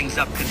stepped things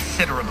up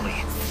considerably.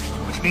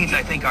 Which means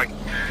I think our...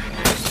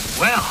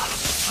 Well,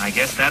 I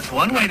guess that's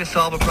one way to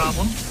solve a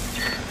problem.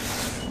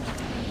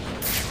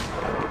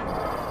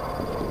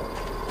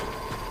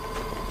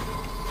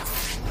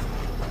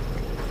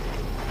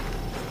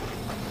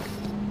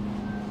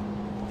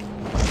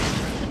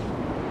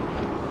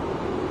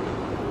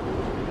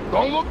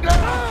 Don't look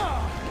down!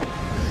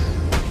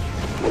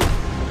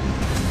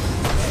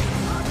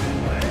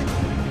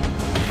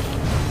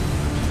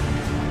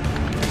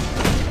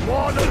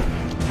 Water!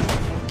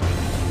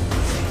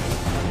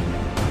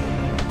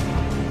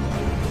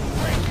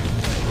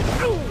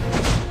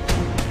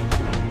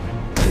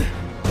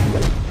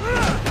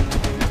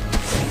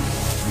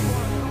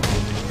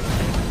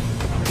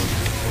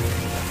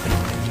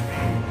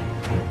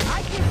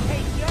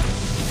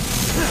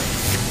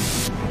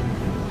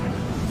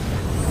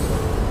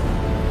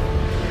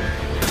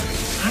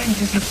 I'm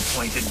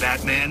disappointed,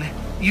 Batman.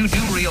 You do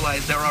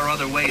realize there are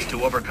other ways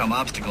to overcome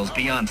obstacles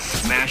beyond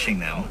smashing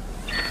them.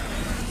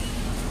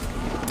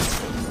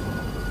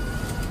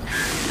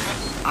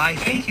 I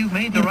think you've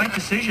made the right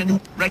decision.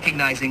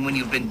 Recognizing when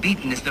you've been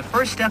beaten is the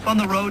first step on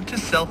the road to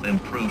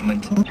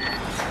self-improvement.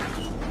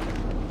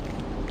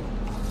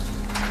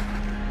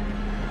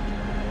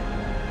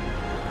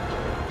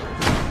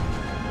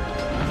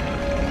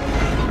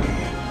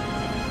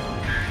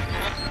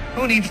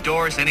 Who needs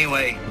doors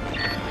anyway?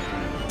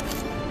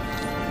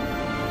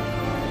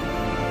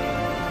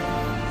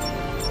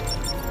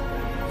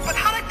 But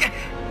how did...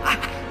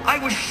 I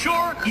was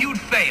sure you'd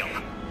fail.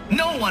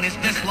 No one is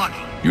this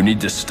lucky. You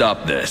need to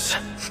stop this.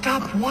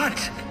 Stop what?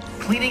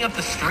 Cleaning up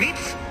the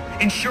streets?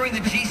 Ensuring the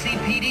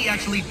GCPD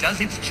actually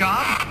does its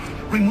job?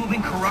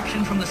 Removing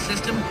corruption from the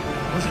system?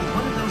 Was it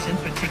one of those in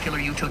particular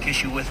you took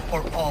issue with,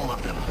 or all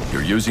of them?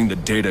 You're using the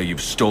data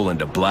you've stolen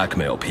to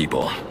blackmail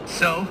people.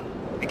 So,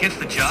 it gets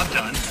the job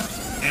done.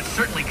 And it's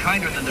certainly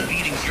kinder than the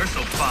beatings you're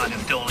so fond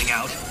of doling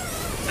out.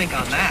 Think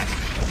on that.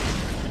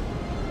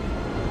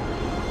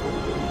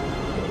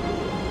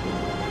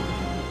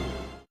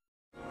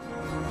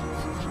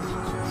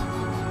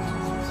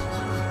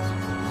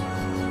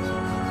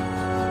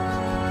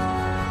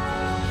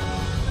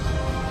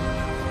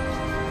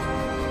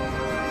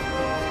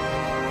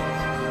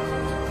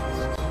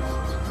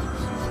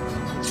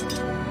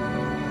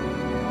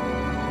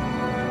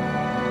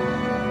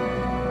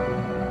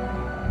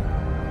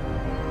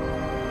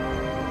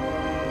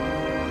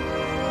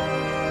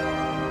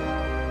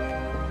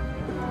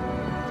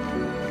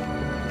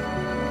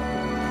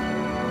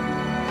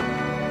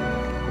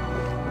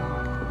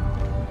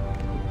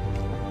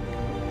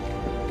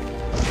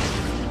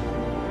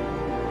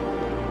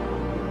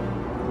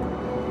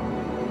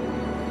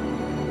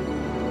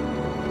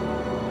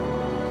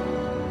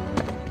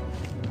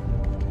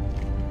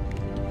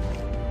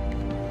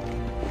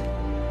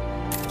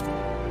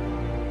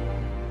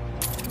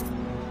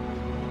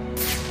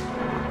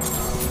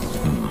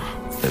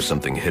 There's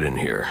something hidden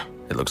here.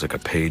 It looks like a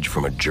page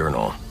from a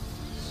journal.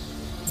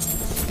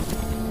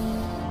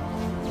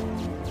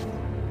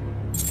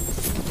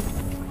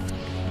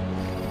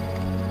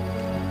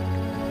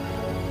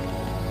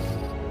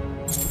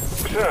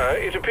 Sir,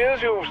 it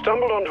appears you've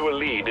stumbled onto a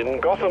lead in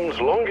Gotham's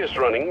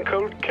longest-running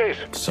cold case.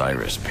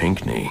 Cyrus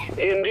Pinckney.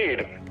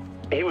 Indeed.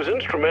 He was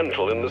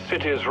instrumental in the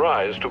city's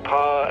rise to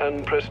power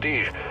and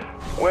prestige.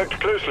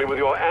 Worked closely with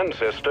your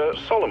ancestor,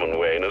 Solomon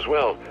Wayne, as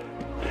well.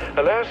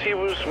 Alas, he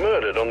was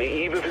murdered on the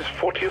eve of his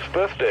 40th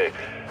birthday.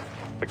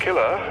 The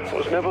killer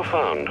was never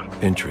found.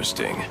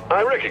 Interesting.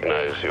 I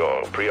recognize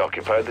you're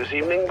preoccupied this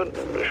evening, but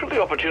should the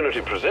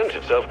opportunity present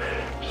itself,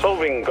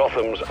 solving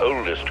Gotham's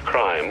oldest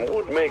crime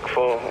would make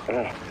for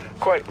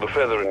quite the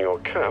feather in your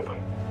cap.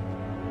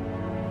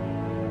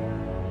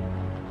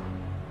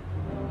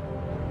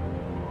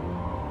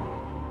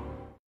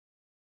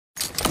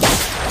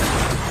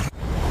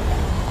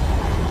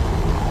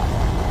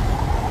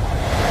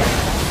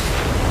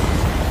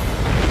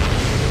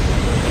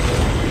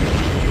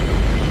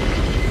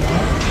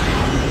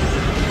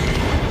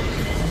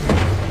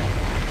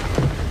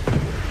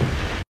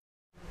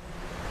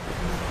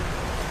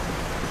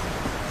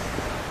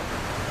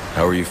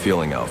 How are you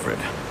feeling, Alfred?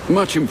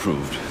 Much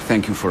improved.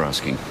 Thank you for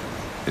asking.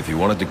 If you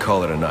wanted to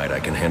call it a night, I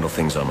can handle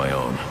things on my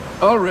own.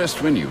 I'll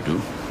rest when you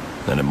do.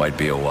 Then it might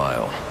be a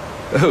while.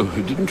 Oh,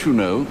 didn't you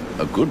know?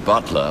 A good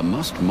butler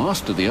must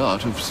master the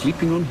art of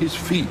sleeping on his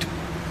feet.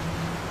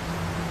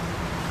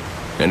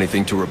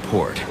 Anything to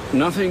report?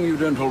 Nothing you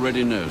don't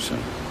already know, sir.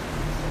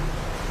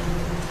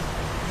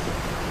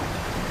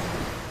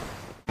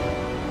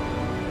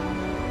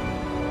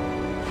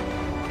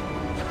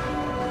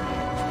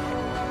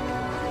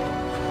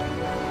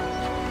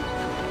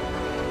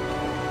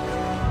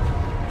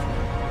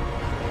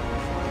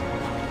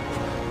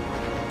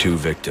 Two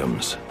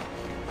victims,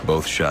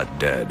 both shot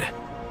dead.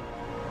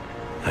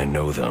 I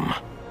know them.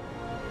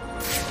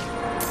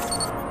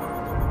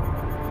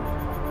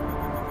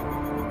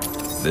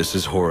 This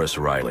is Horace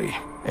Riley,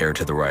 heir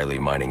to the Riley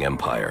mining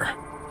empire.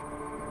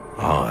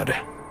 Odd.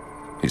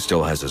 He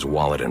still has his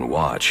wallet and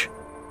watch.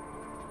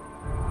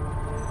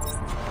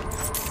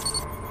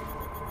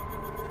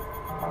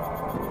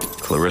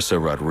 Clarissa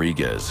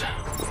Rodriguez.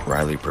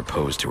 Riley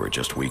proposed to her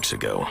just weeks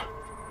ago.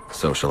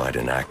 Socialite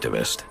and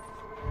activist.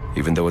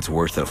 Even though it's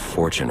worth a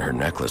fortune, her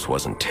necklace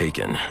wasn't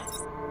taken.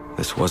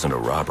 This wasn't a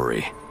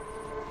robbery.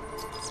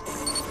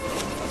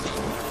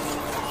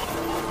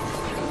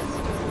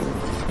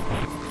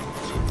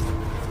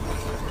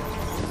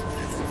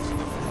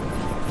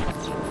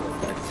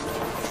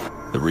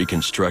 The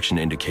reconstruction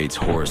indicates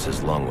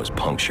Horace's lung was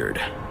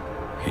punctured.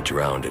 He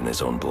drowned in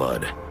his own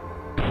blood.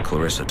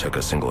 Clarissa took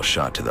a single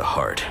shot to the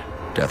heart.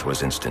 Death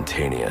was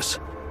instantaneous.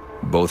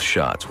 Both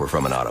shots were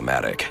from an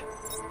automatic.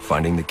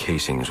 Finding the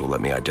casings will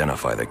let me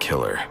identify the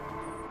killer.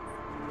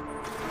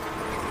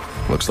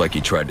 Looks like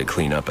he tried to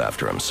clean up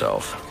after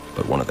himself,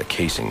 but one of the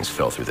casings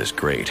fell through this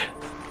grate.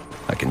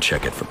 I can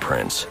check it for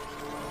prints.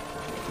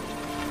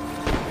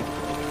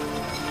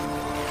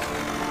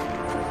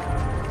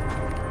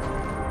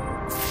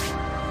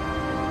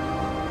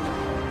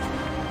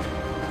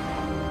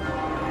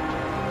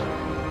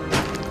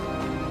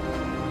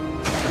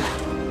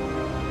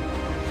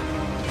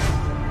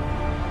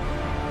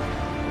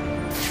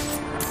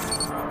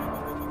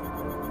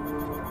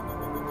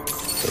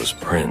 Those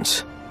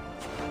prints.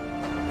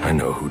 I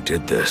know who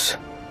did this.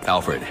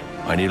 Alfred,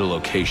 I need a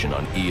location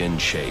on Ian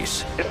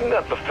Chase. Isn't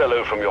that the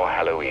fellow from your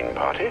Halloween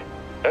party?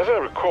 As I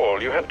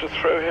recall, you had to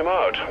throw him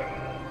out.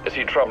 Is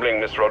he troubling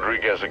Miss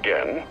Rodriguez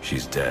again?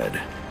 She's dead.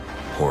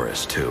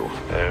 Horace, too.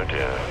 Oh,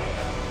 dear.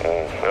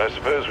 I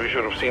suppose we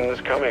should have seen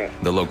this coming.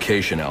 The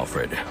location,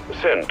 Alfred.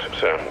 Sent,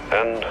 sir.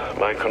 And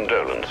my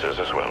condolences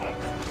as well.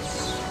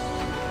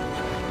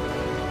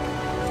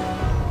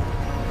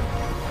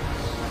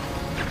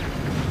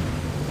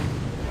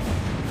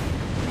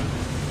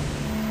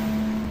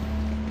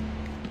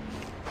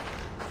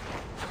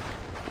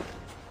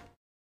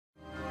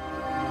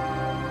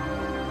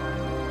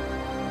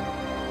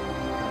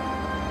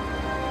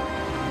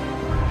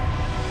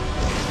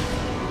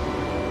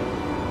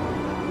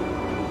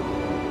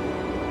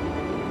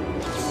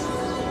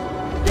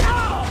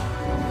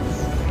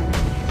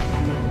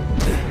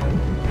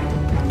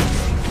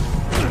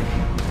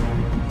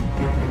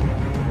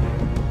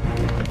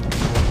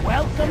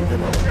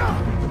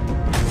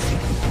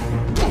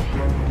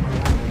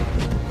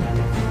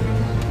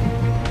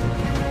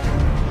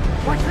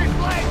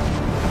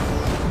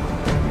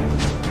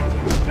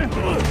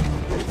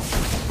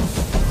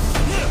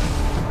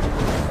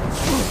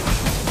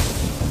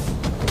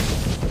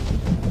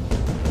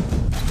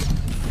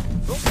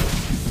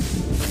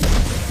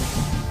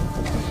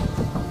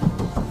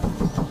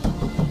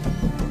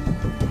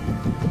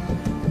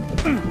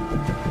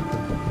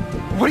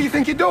 What do you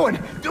think you're doing?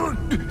 Do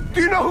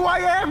you know who I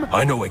am?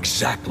 I know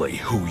exactly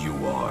who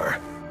you are.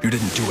 You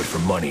didn't do it for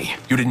money.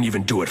 You didn't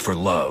even do it for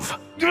love.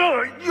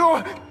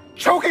 You're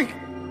choking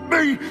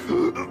me.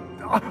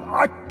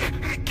 I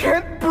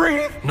can't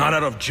breathe. Not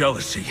out of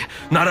jealousy,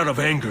 not out of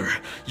anger.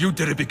 You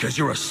did it because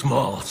you're a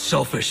small,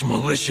 selfish,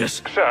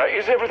 malicious... Sir,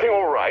 is everything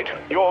all right?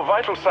 Your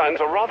vital signs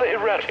are rather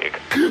erratic.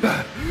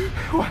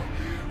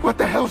 What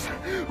the hell's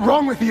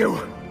wrong with you?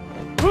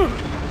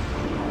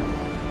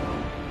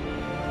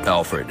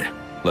 Alfred,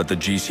 let the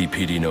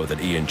GCPD know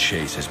that Ian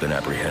Chase has been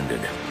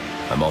apprehended.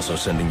 I'm also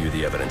sending you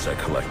the evidence I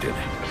collected.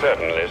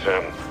 Certainly,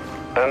 sir.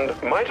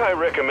 And might I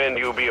recommend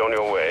you be on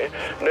your way?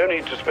 No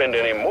need to spend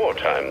any more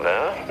time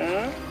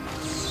there,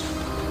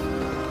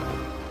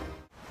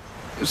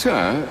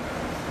 Sir,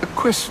 a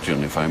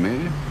question, if I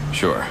may.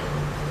 Sure.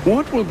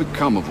 What will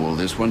become of all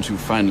this once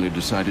you've finally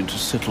decided to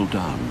settle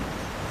down?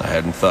 I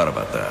hadn't thought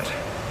about that.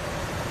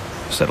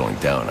 Settling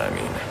down, I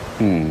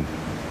mean.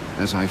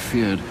 As I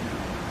feared.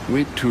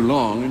 Wait too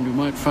long and you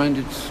might find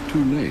it's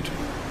too late.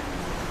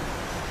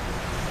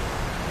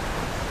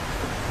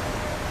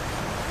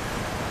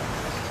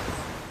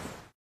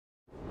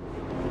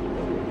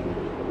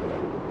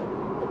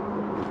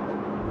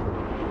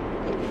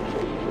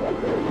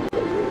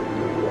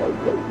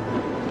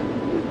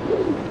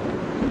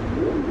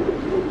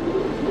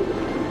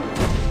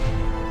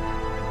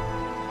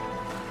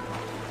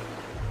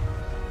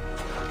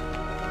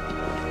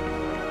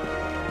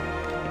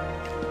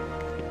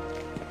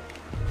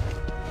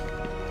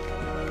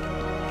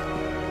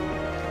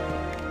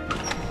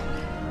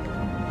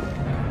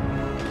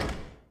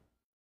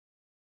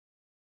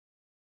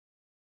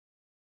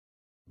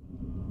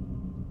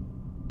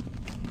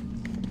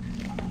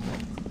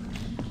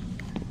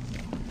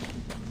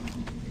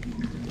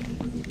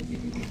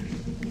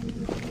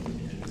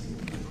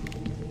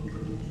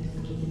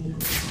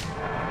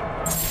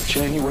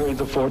 January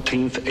the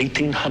 14th,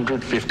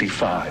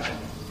 1855.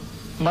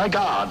 My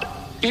God,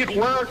 it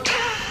worked!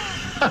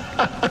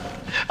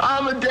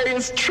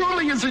 Amadeus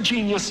truly is a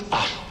genius.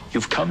 Oh,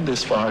 you've come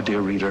this far,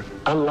 dear reader.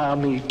 Allow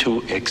me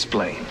to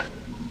explain.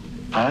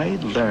 I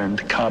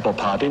learned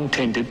Cobblepot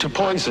intended to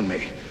poison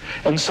me,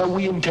 and so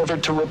we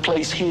endeavored to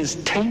replace his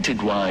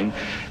tainted wine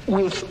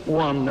with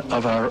one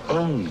of our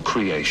own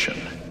creation.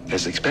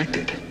 as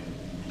expected.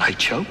 I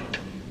choked,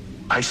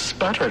 I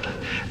sputtered,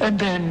 and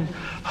then,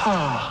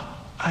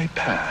 I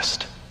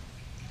passed.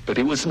 But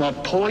it was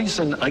not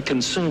poison I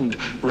consumed,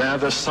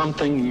 rather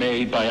something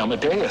made by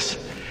Amadeus.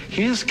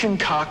 His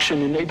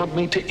concoction enabled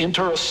me to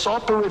enter a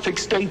soporific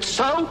state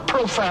so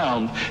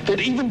profound that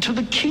even to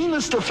the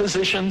keenest of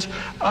physicians,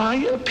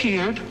 I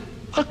appeared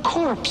a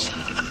corpse.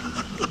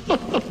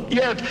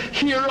 Yet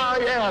here I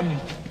am,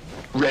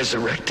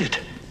 resurrected.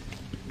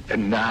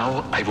 And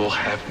now I will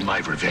have my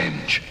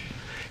revenge.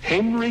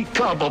 Henry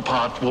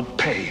Cobblepot will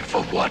pay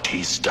for what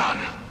he's done.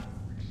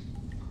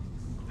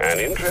 An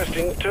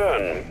interesting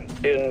turn.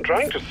 In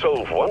trying to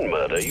solve one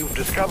murder, you've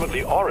discovered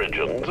the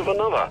origins of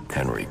another.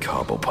 Henry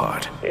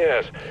Cobblepot.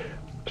 Yes.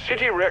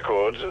 City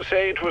records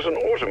say it was an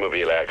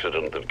automobile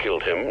accident that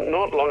killed him,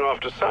 not long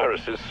after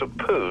Cyrus's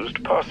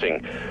supposed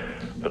passing.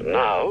 But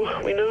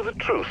now we know the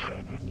truth.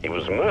 He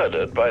was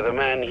murdered by the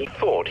man he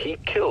thought he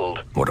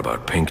killed. What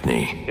about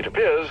Pinckney? It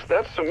appears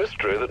that's a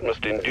mystery that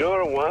must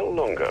endure a while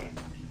longer.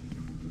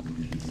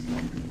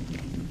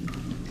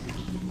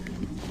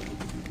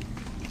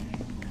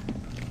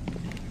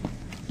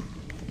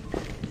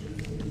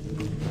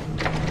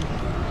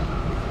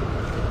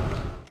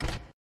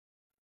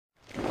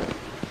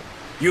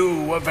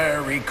 You are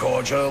very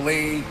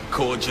cordially,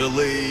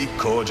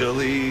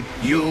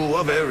 you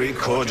are very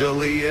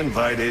cordially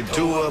invited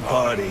to a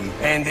party.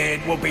 and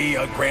it will be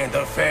a grand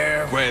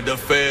affair. Grand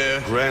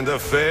affair,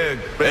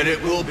 and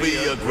it will be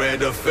a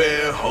grand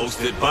affair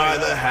hosted by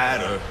the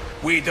Hatter.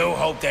 We do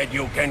hope that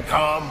you can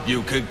come.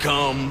 You can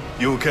come.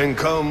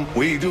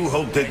 We do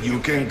hope that you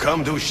can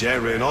come to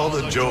share in all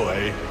the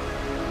joy.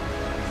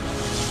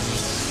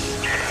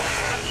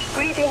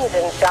 Greetings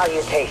and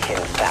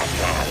salutations,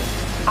 Batman.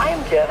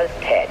 I'm Jervis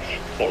Tetch,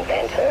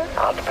 inventor,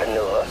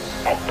 entrepreneur,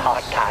 and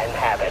part-time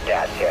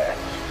haberdasher.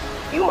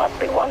 You must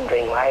be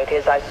wondering why it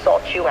is I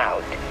sought you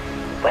out.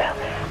 Well,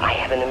 I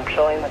have an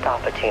employment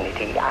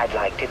opportunity I'd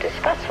like to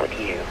discuss with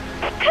you.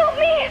 Help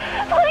me!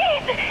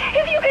 Please!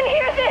 If you can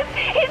hear this,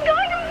 he's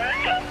going to...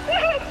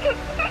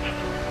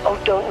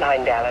 Oh, don't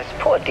mind Alice.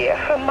 Poor dear,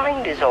 her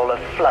mind is all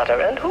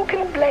aflutter, and who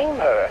can blame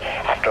her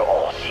after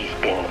all she's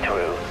been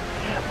through?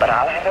 But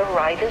I'll have her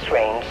ride as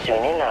rain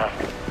soon enough.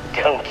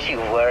 Don't you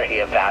worry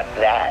about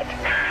that.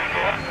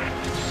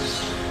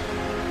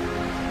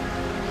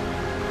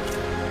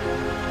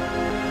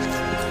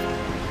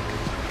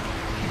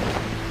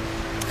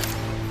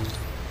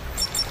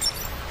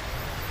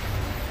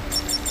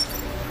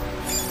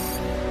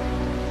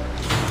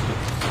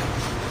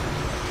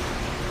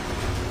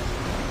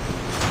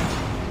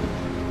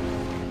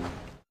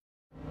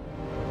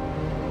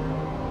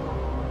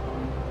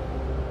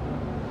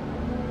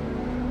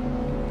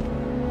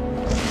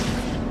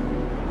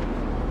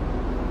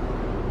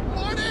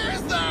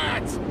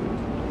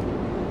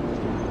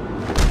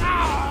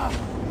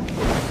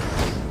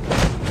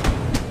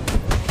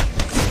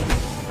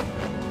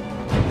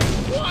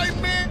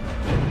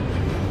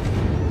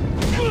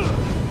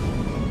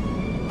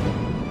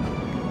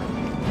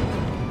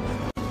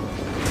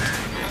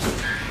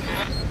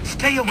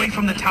 Stay away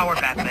from the tower,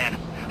 Batman.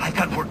 I've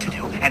got work to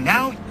do. And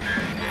now,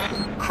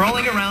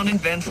 crawling around in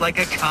vents like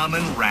a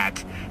common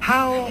rat.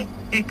 How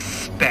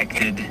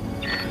expected.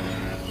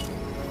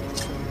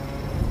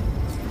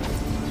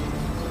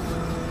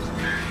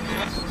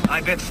 I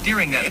bet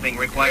steering that thing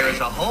requires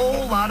a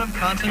whole lot of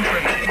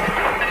concentration.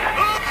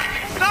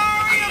 Oops!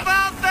 Sorry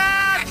about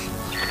that!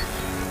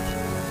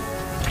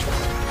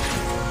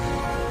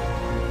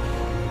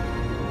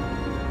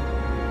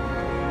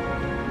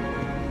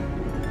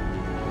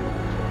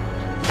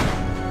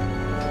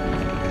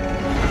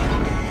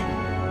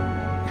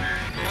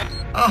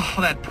 Oh,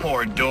 that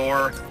poor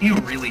door. You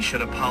really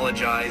should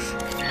apologize.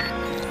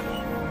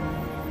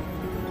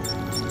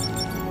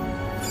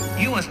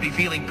 You must be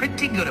feeling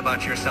pretty good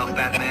about yourself,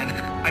 Batman.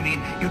 I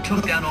mean, you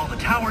took down all the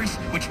towers,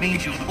 which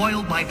means you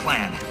foiled my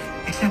plan.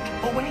 Except,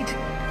 oh wait,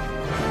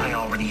 I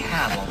already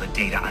have all the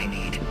data I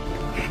need.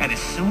 And as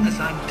soon as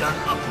I'm done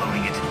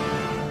uploading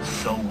it,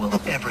 so will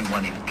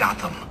everyone in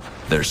Gotham.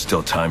 There's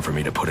still time for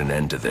me to put an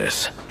end to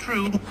this.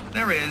 True,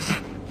 there is.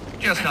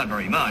 Just not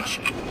very much.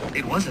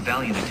 It was a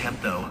valiant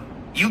attempt, though.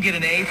 You get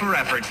an A for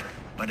effort,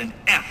 but an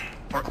F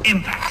for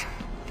impact.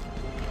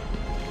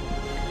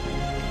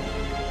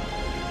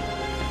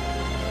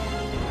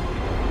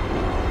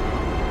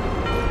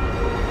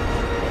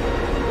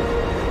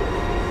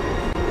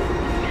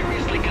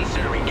 Seriously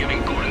considering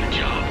giving Gordon the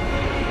job.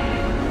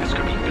 This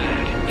could be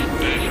bad.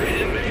 Bad for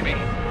him, maybe.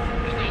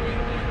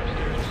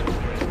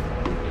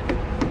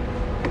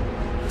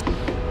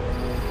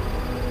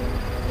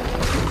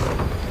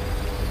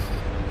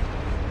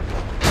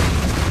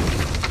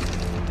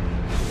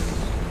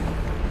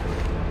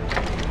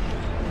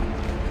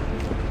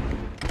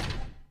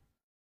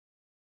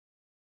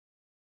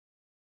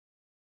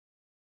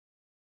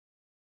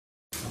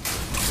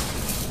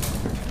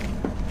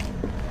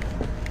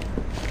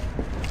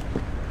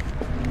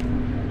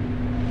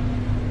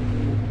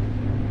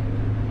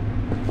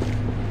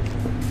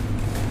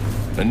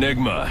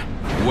 Enigma,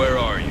 where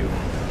are you?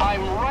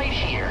 I'm right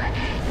here.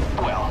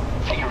 Well,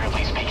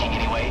 figuratively speaking,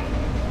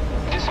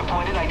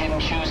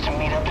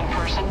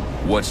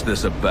 What's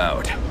this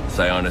about?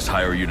 Sionis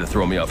hire you to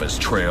throw me off his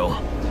trail?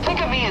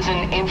 Think of me as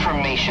an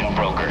information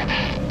broker.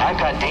 I've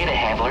got data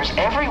handlers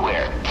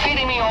everywhere,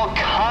 feeding me all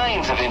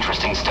kinds of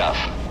interesting stuff.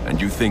 And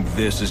you think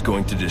this is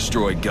going to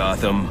destroy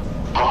Gotham?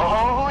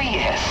 Oh,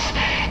 yes.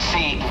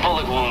 See,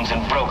 bullet wounds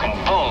and broken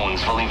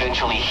bones will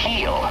eventually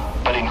heal.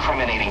 But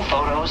incriminating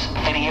photos,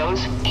 videos,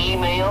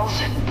 emails,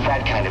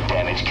 that kind of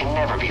damage can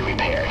never be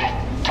repaired.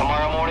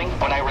 Tomorrow morning,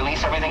 when I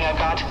release everything I've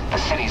got, the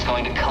city's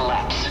going to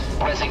collapse.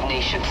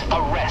 Resignations,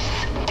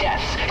 arrests,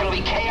 deaths. It'll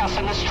be chaos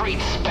in the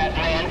streets,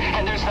 Batman,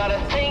 and there's not a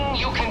thing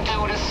you can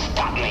do to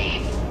stop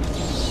me.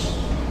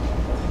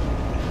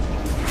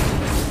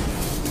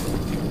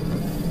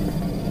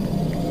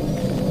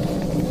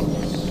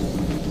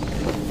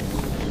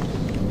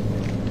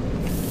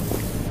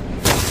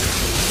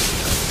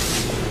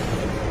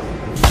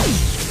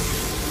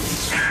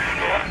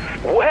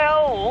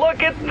 Well,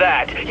 look at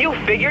that! You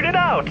figured it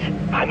out!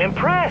 I'm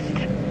impressed.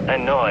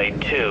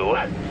 Annoyed, too.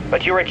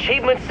 But your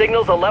achievement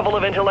signals a level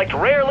of intellect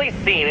rarely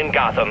seen in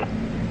Gotham.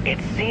 It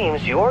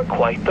seems you're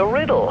quite the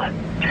riddle.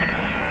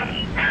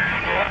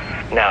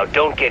 Now,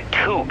 don't get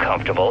too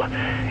comfortable.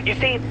 You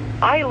see,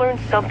 I learned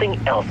something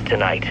else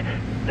tonight.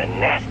 The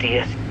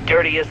nastiest,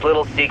 dirtiest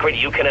little secret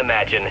you can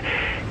imagine.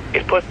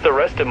 It puts the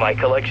rest of my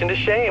collection to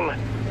shame.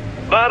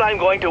 But I'm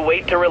going to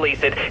wait to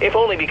release it, if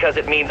only because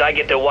it means I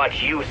get to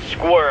watch you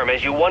squirm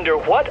as you wonder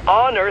what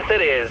on earth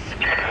it is.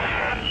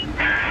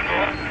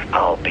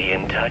 I'll be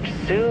in touch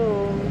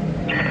soon.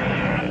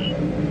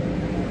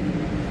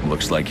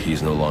 Looks like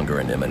he's no longer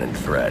an imminent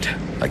threat.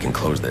 I can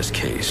close this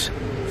case.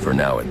 For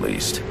now, at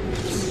least.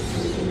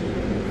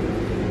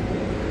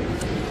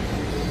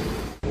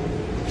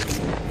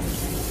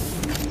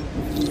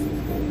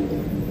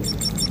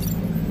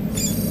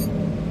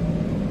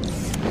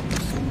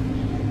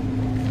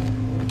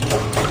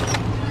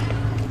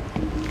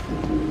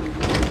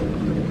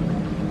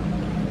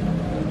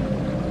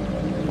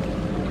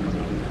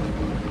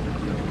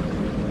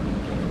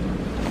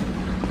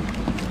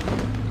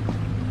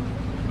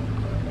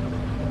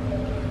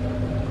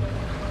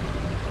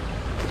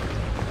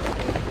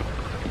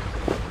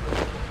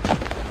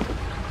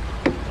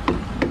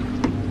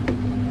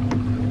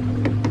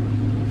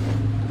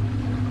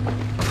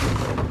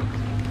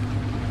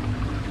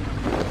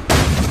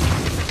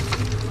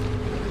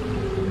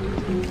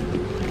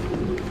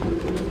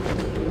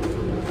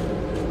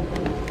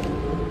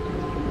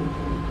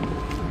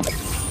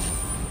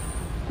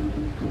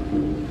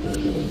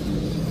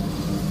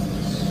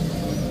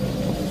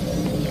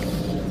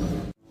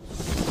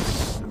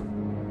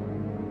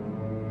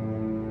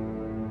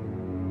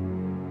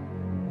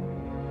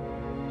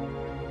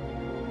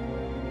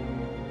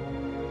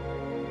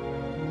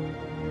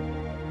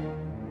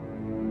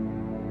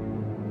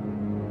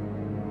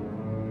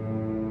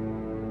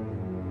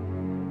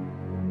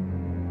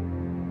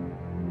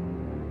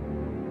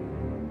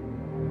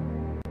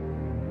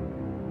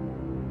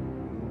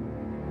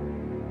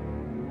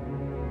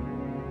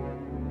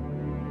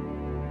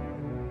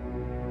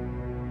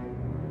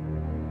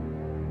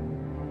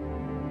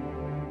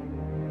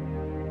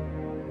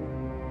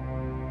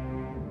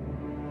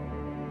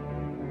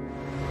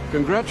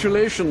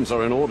 Congratulations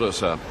are in order,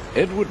 sir.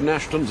 Edward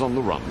Nashton's on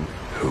the run.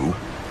 Who?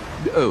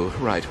 Oh,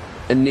 right.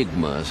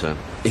 Enigma, sir.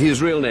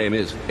 His real name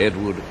is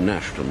Edward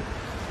Nashton.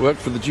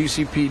 Worked for the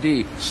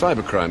GCPD,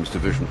 Cybercrimes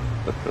Division.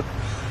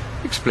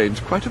 Explains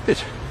quite a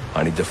bit.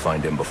 I need to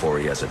find him before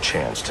he has a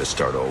chance to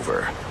start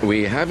over.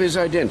 We have his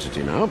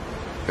identity now.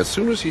 As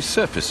soon as he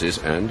surfaces,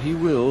 and he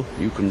will,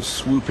 you can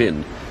swoop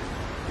in.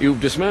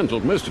 You've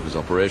dismantled most of his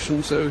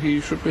operations, so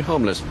he should be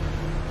harmless.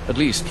 At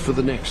least for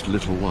the next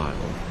little while.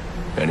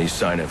 Any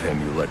sign of him,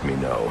 you let me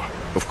know.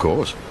 Of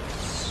course.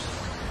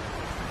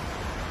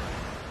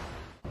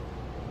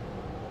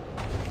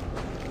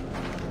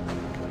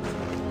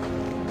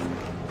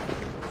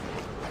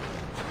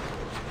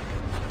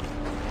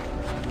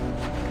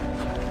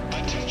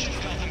 Attention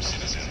Gotham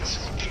citizens.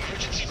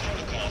 Emergency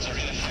protocols are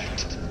in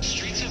effect.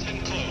 Streets have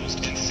been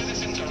closed and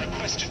citizens are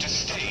requested to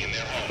stay in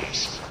their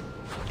homes.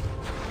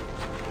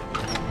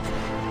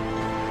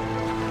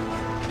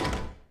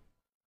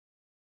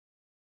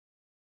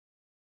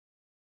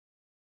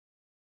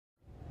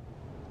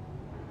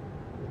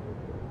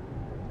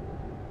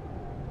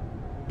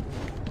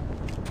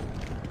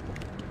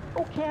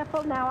 Oh,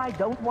 careful now. I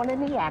don't want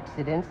any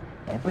accidents.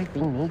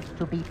 Everything needs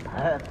to be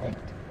perfect.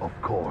 Of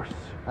course.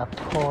 Of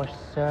course,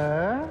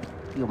 sir.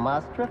 You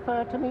must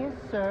refer to me as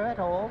sir at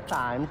all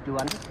times. Do you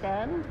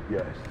understand?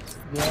 Yes.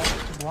 Yes,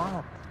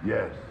 what?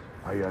 Yes,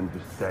 I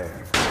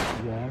understand.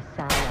 Yes,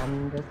 I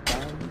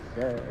understand,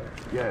 sir.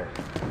 Yes.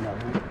 No,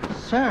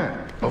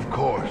 sir. Of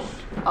course.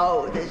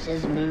 Oh, this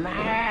is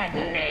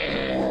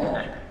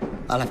maddening.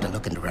 I'll have to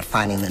look into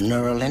refining the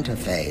neural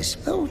interface.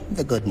 Oh,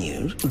 the good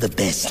news, the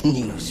best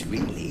news,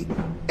 really,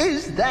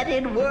 is that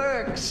it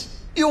works.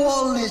 You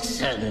all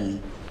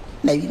listen.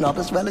 Maybe not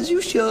as well as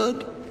you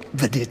should,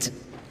 but it's...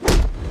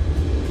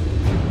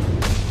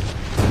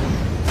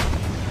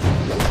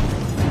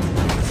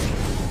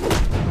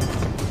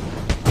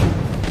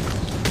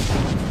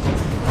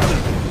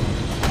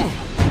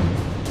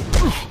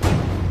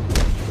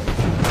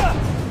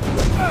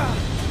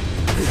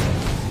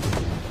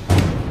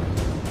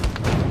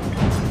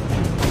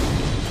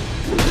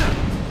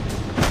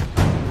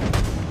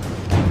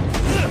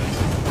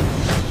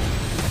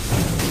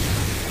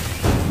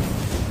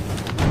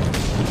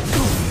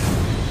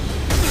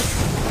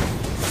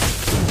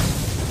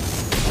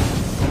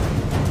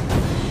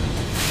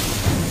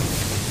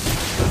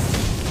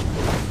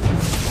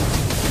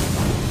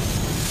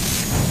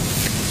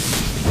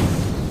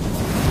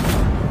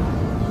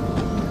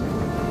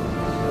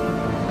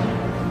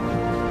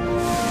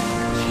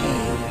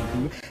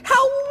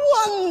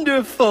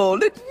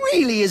 wonderful. It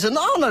really is an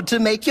honor to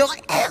make your...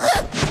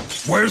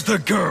 Where's the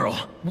girl?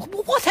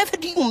 Whatever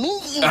do you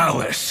mean?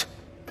 Alice.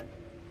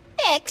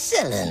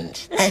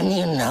 Excellent. Then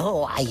you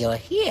know why you're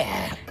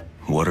here.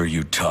 What are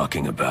you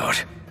talking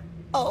about?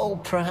 Oh,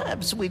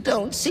 perhaps we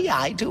don't see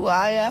eye to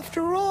eye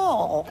after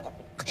all.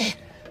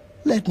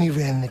 Let me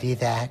remedy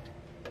that.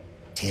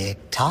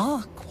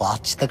 Tick-tock,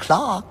 watch the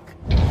clock.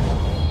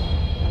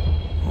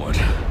 What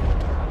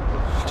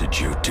did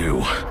you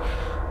do?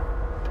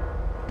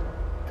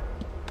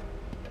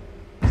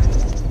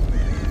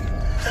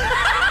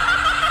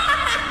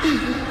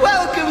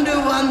 Welcome to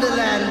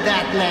Wonderland,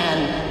 Batman.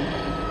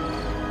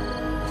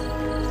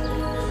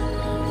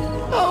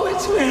 Oh,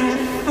 it's where I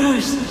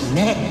first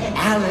met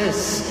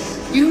Alice.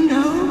 You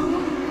know?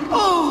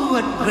 Oh,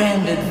 what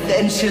grand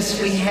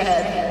adventures we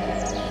had.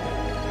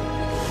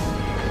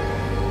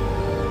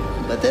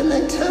 But then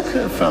they took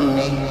her from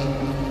me.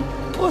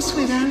 Poor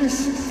sweet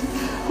Alice.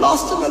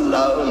 Lost and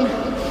alone.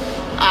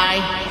 I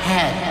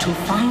had to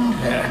find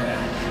her.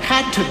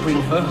 Had to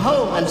bring her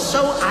home, and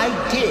so I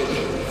did.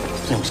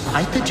 It was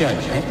quite the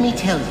journey, let me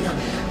tell you.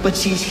 But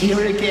she's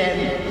here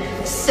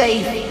again.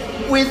 Safe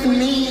with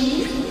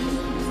me.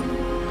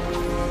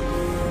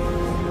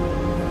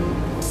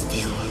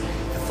 Still,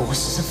 the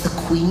forces of the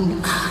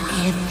Queen are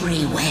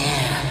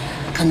everywhere,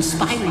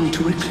 conspiring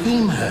to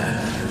reclaim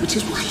her, which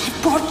is why I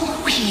brought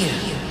you here.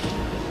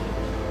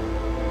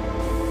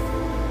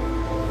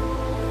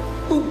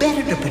 Who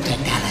better to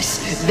protect Alice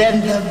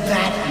than the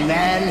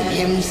Batman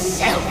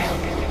himself?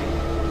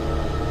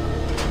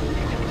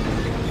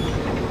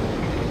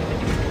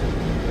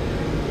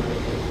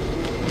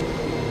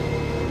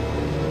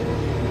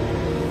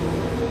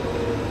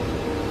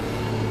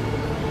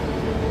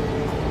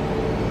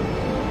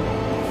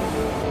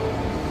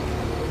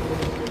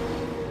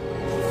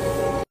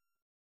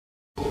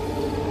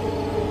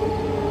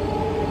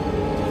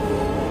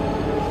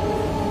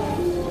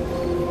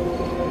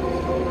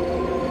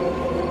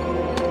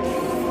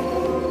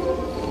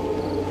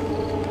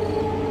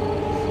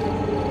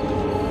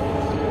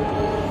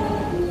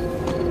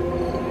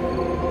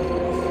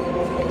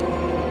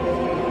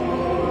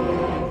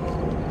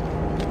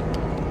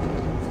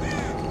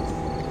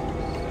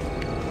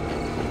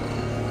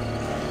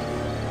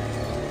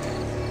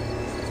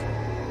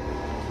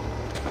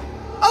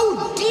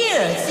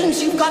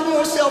 Seems you've gotten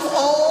yourself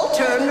all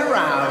turned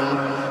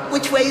around.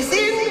 Which way's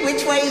in,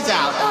 which way's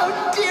out?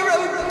 Oh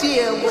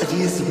dear, what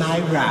is my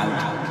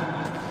route?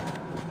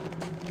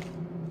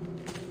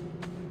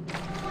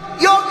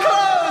 You're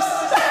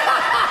close!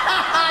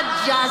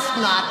 Just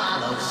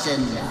not close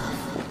enough.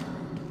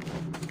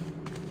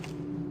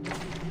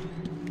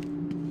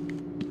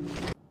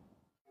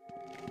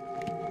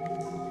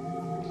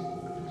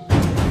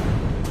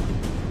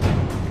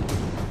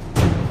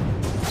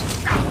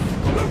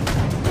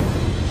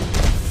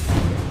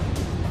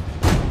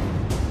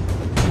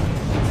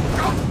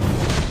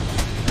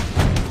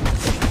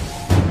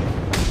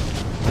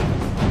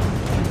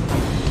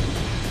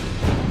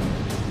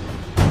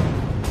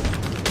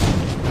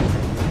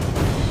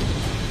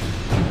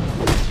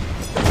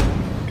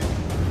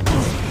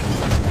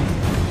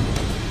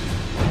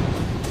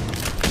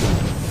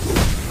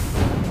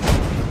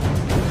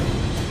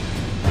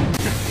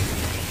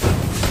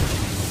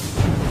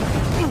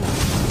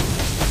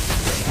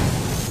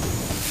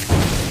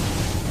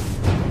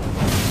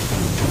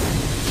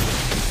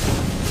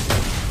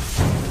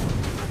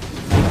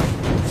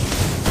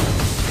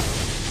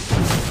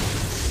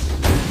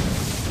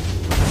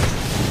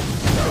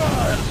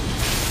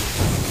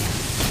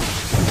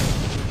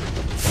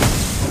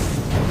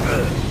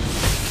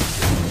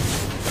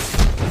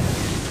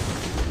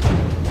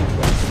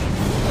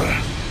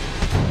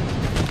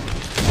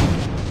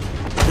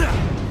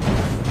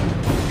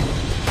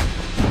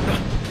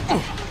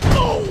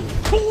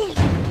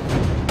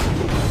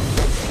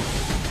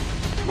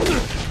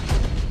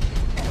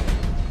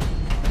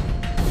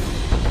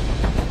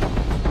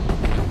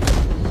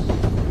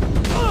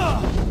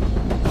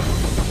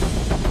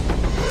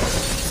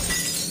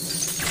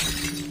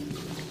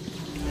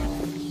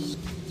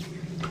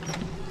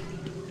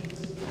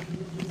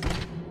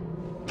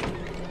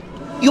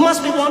 You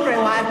must be wondering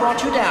why I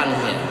brought you down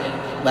here.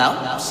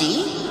 Well,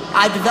 see?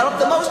 I've developed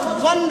the most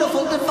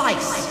wonderful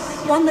device.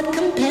 One that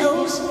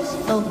compels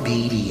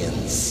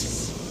obedience.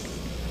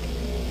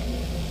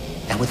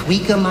 And with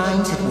weaker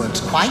minds, it works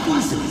quite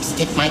easily.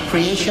 Stick my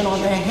creation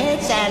on their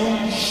heads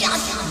and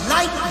just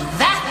like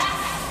that,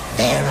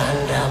 they're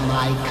under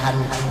my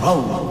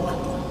control.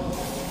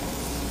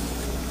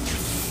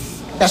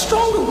 Now,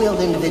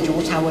 stronger-willed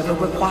individuals, however,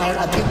 require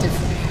a bit of,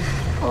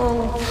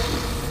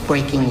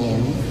 breaking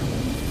in.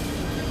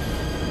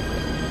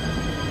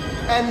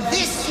 And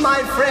this,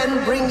 my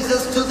friend, brings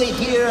us to the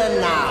here and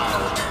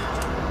now.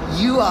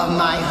 You are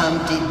my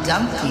Humpty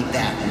Dumpty,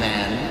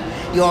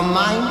 Batman. Your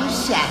mind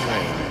is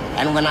shattered,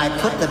 and when I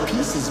put the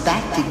pieces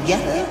back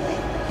together,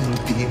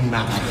 you'll be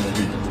mine.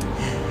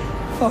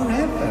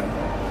 Forever.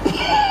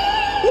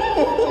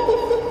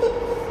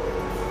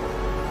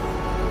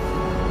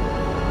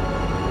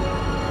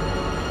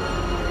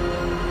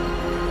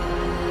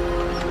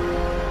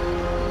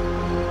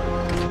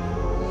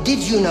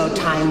 Did you know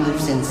time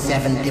moves in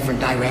 7 different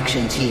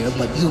directions here,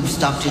 but you've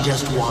stuck to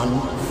just one?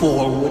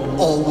 Forward,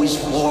 always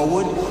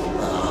forward?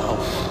 Oh,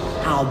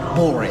 how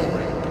boring.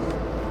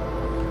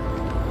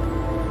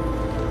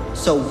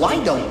 So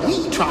why don't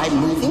we try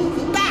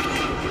moving back?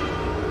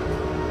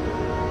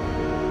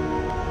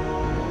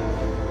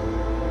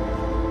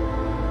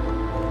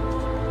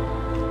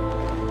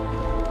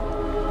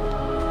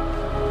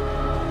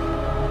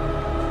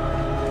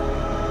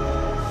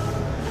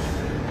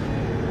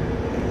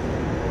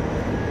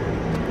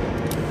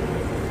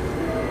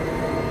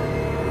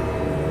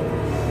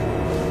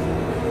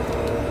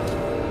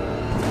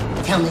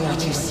 Tell me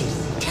what you see.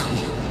 Tell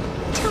me.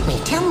 Tell me,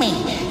 tell me.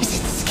 Is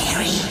it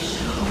scary?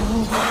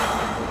 Oh,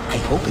 I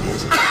hope it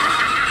is. In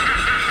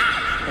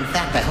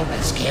fact, I hope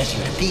it scares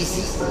you to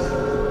pieces.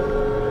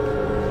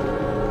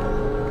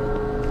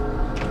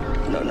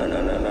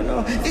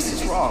 No. This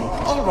is wrong.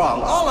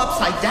 All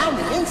upside down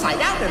and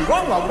inside out and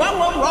wrong.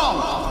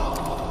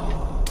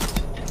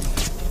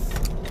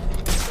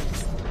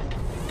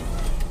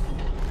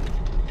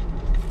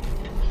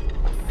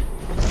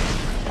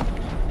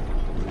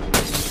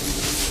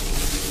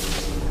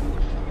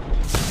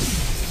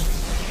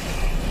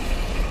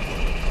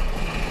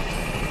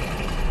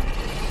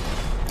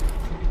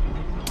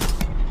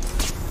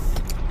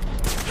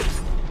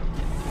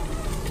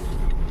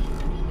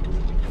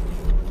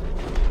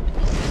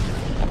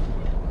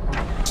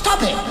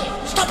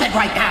 Stop it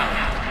right now!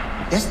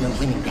 There's no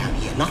winning down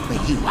here, not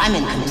with you. I'm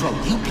in control.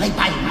 You play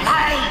by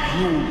my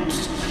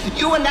rules.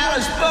 You and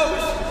Alice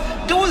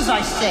both. Do as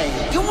I say.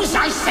 Do as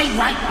I say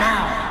right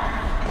now.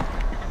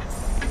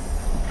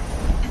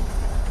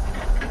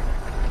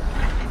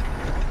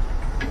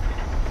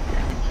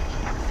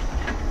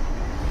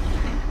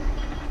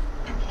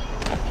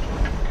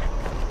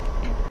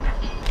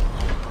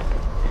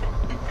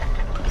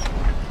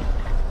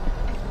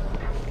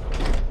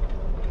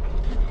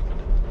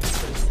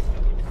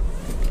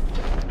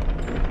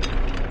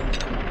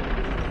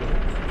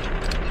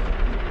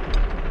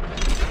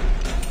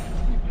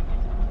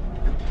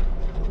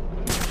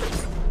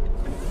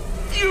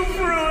 You've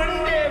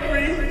ruined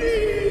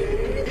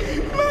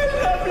everything. My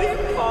lovely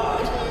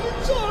party.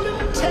 It's all in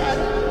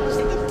tatters.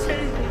 The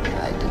table. I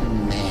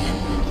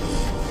demand.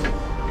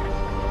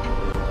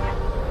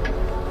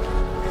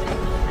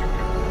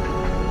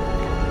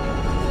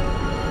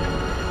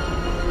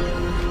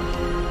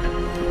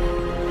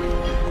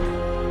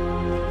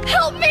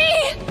 Help me!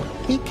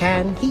 He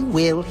can, he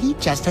will, he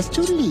just has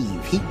to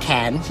leave. He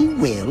can, he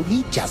will,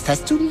 he just has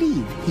to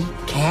leave. He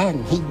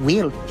can, he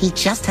will, he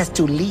just has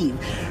to leave.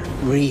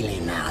 Really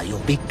now, you're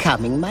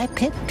becoming my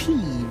pet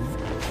peeve.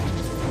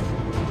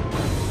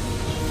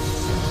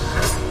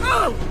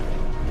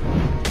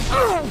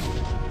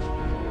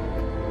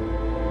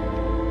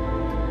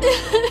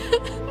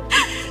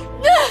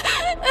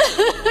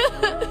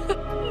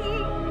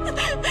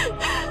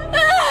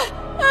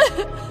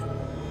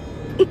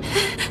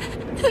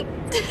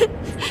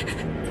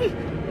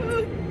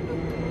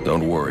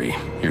 Don't worry,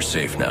 you're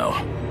safe now.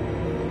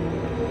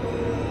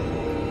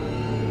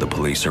 The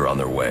police are on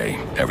their way.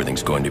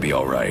 Everything's going to be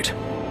all right.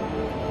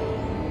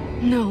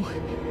 No,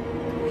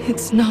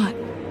 it's not.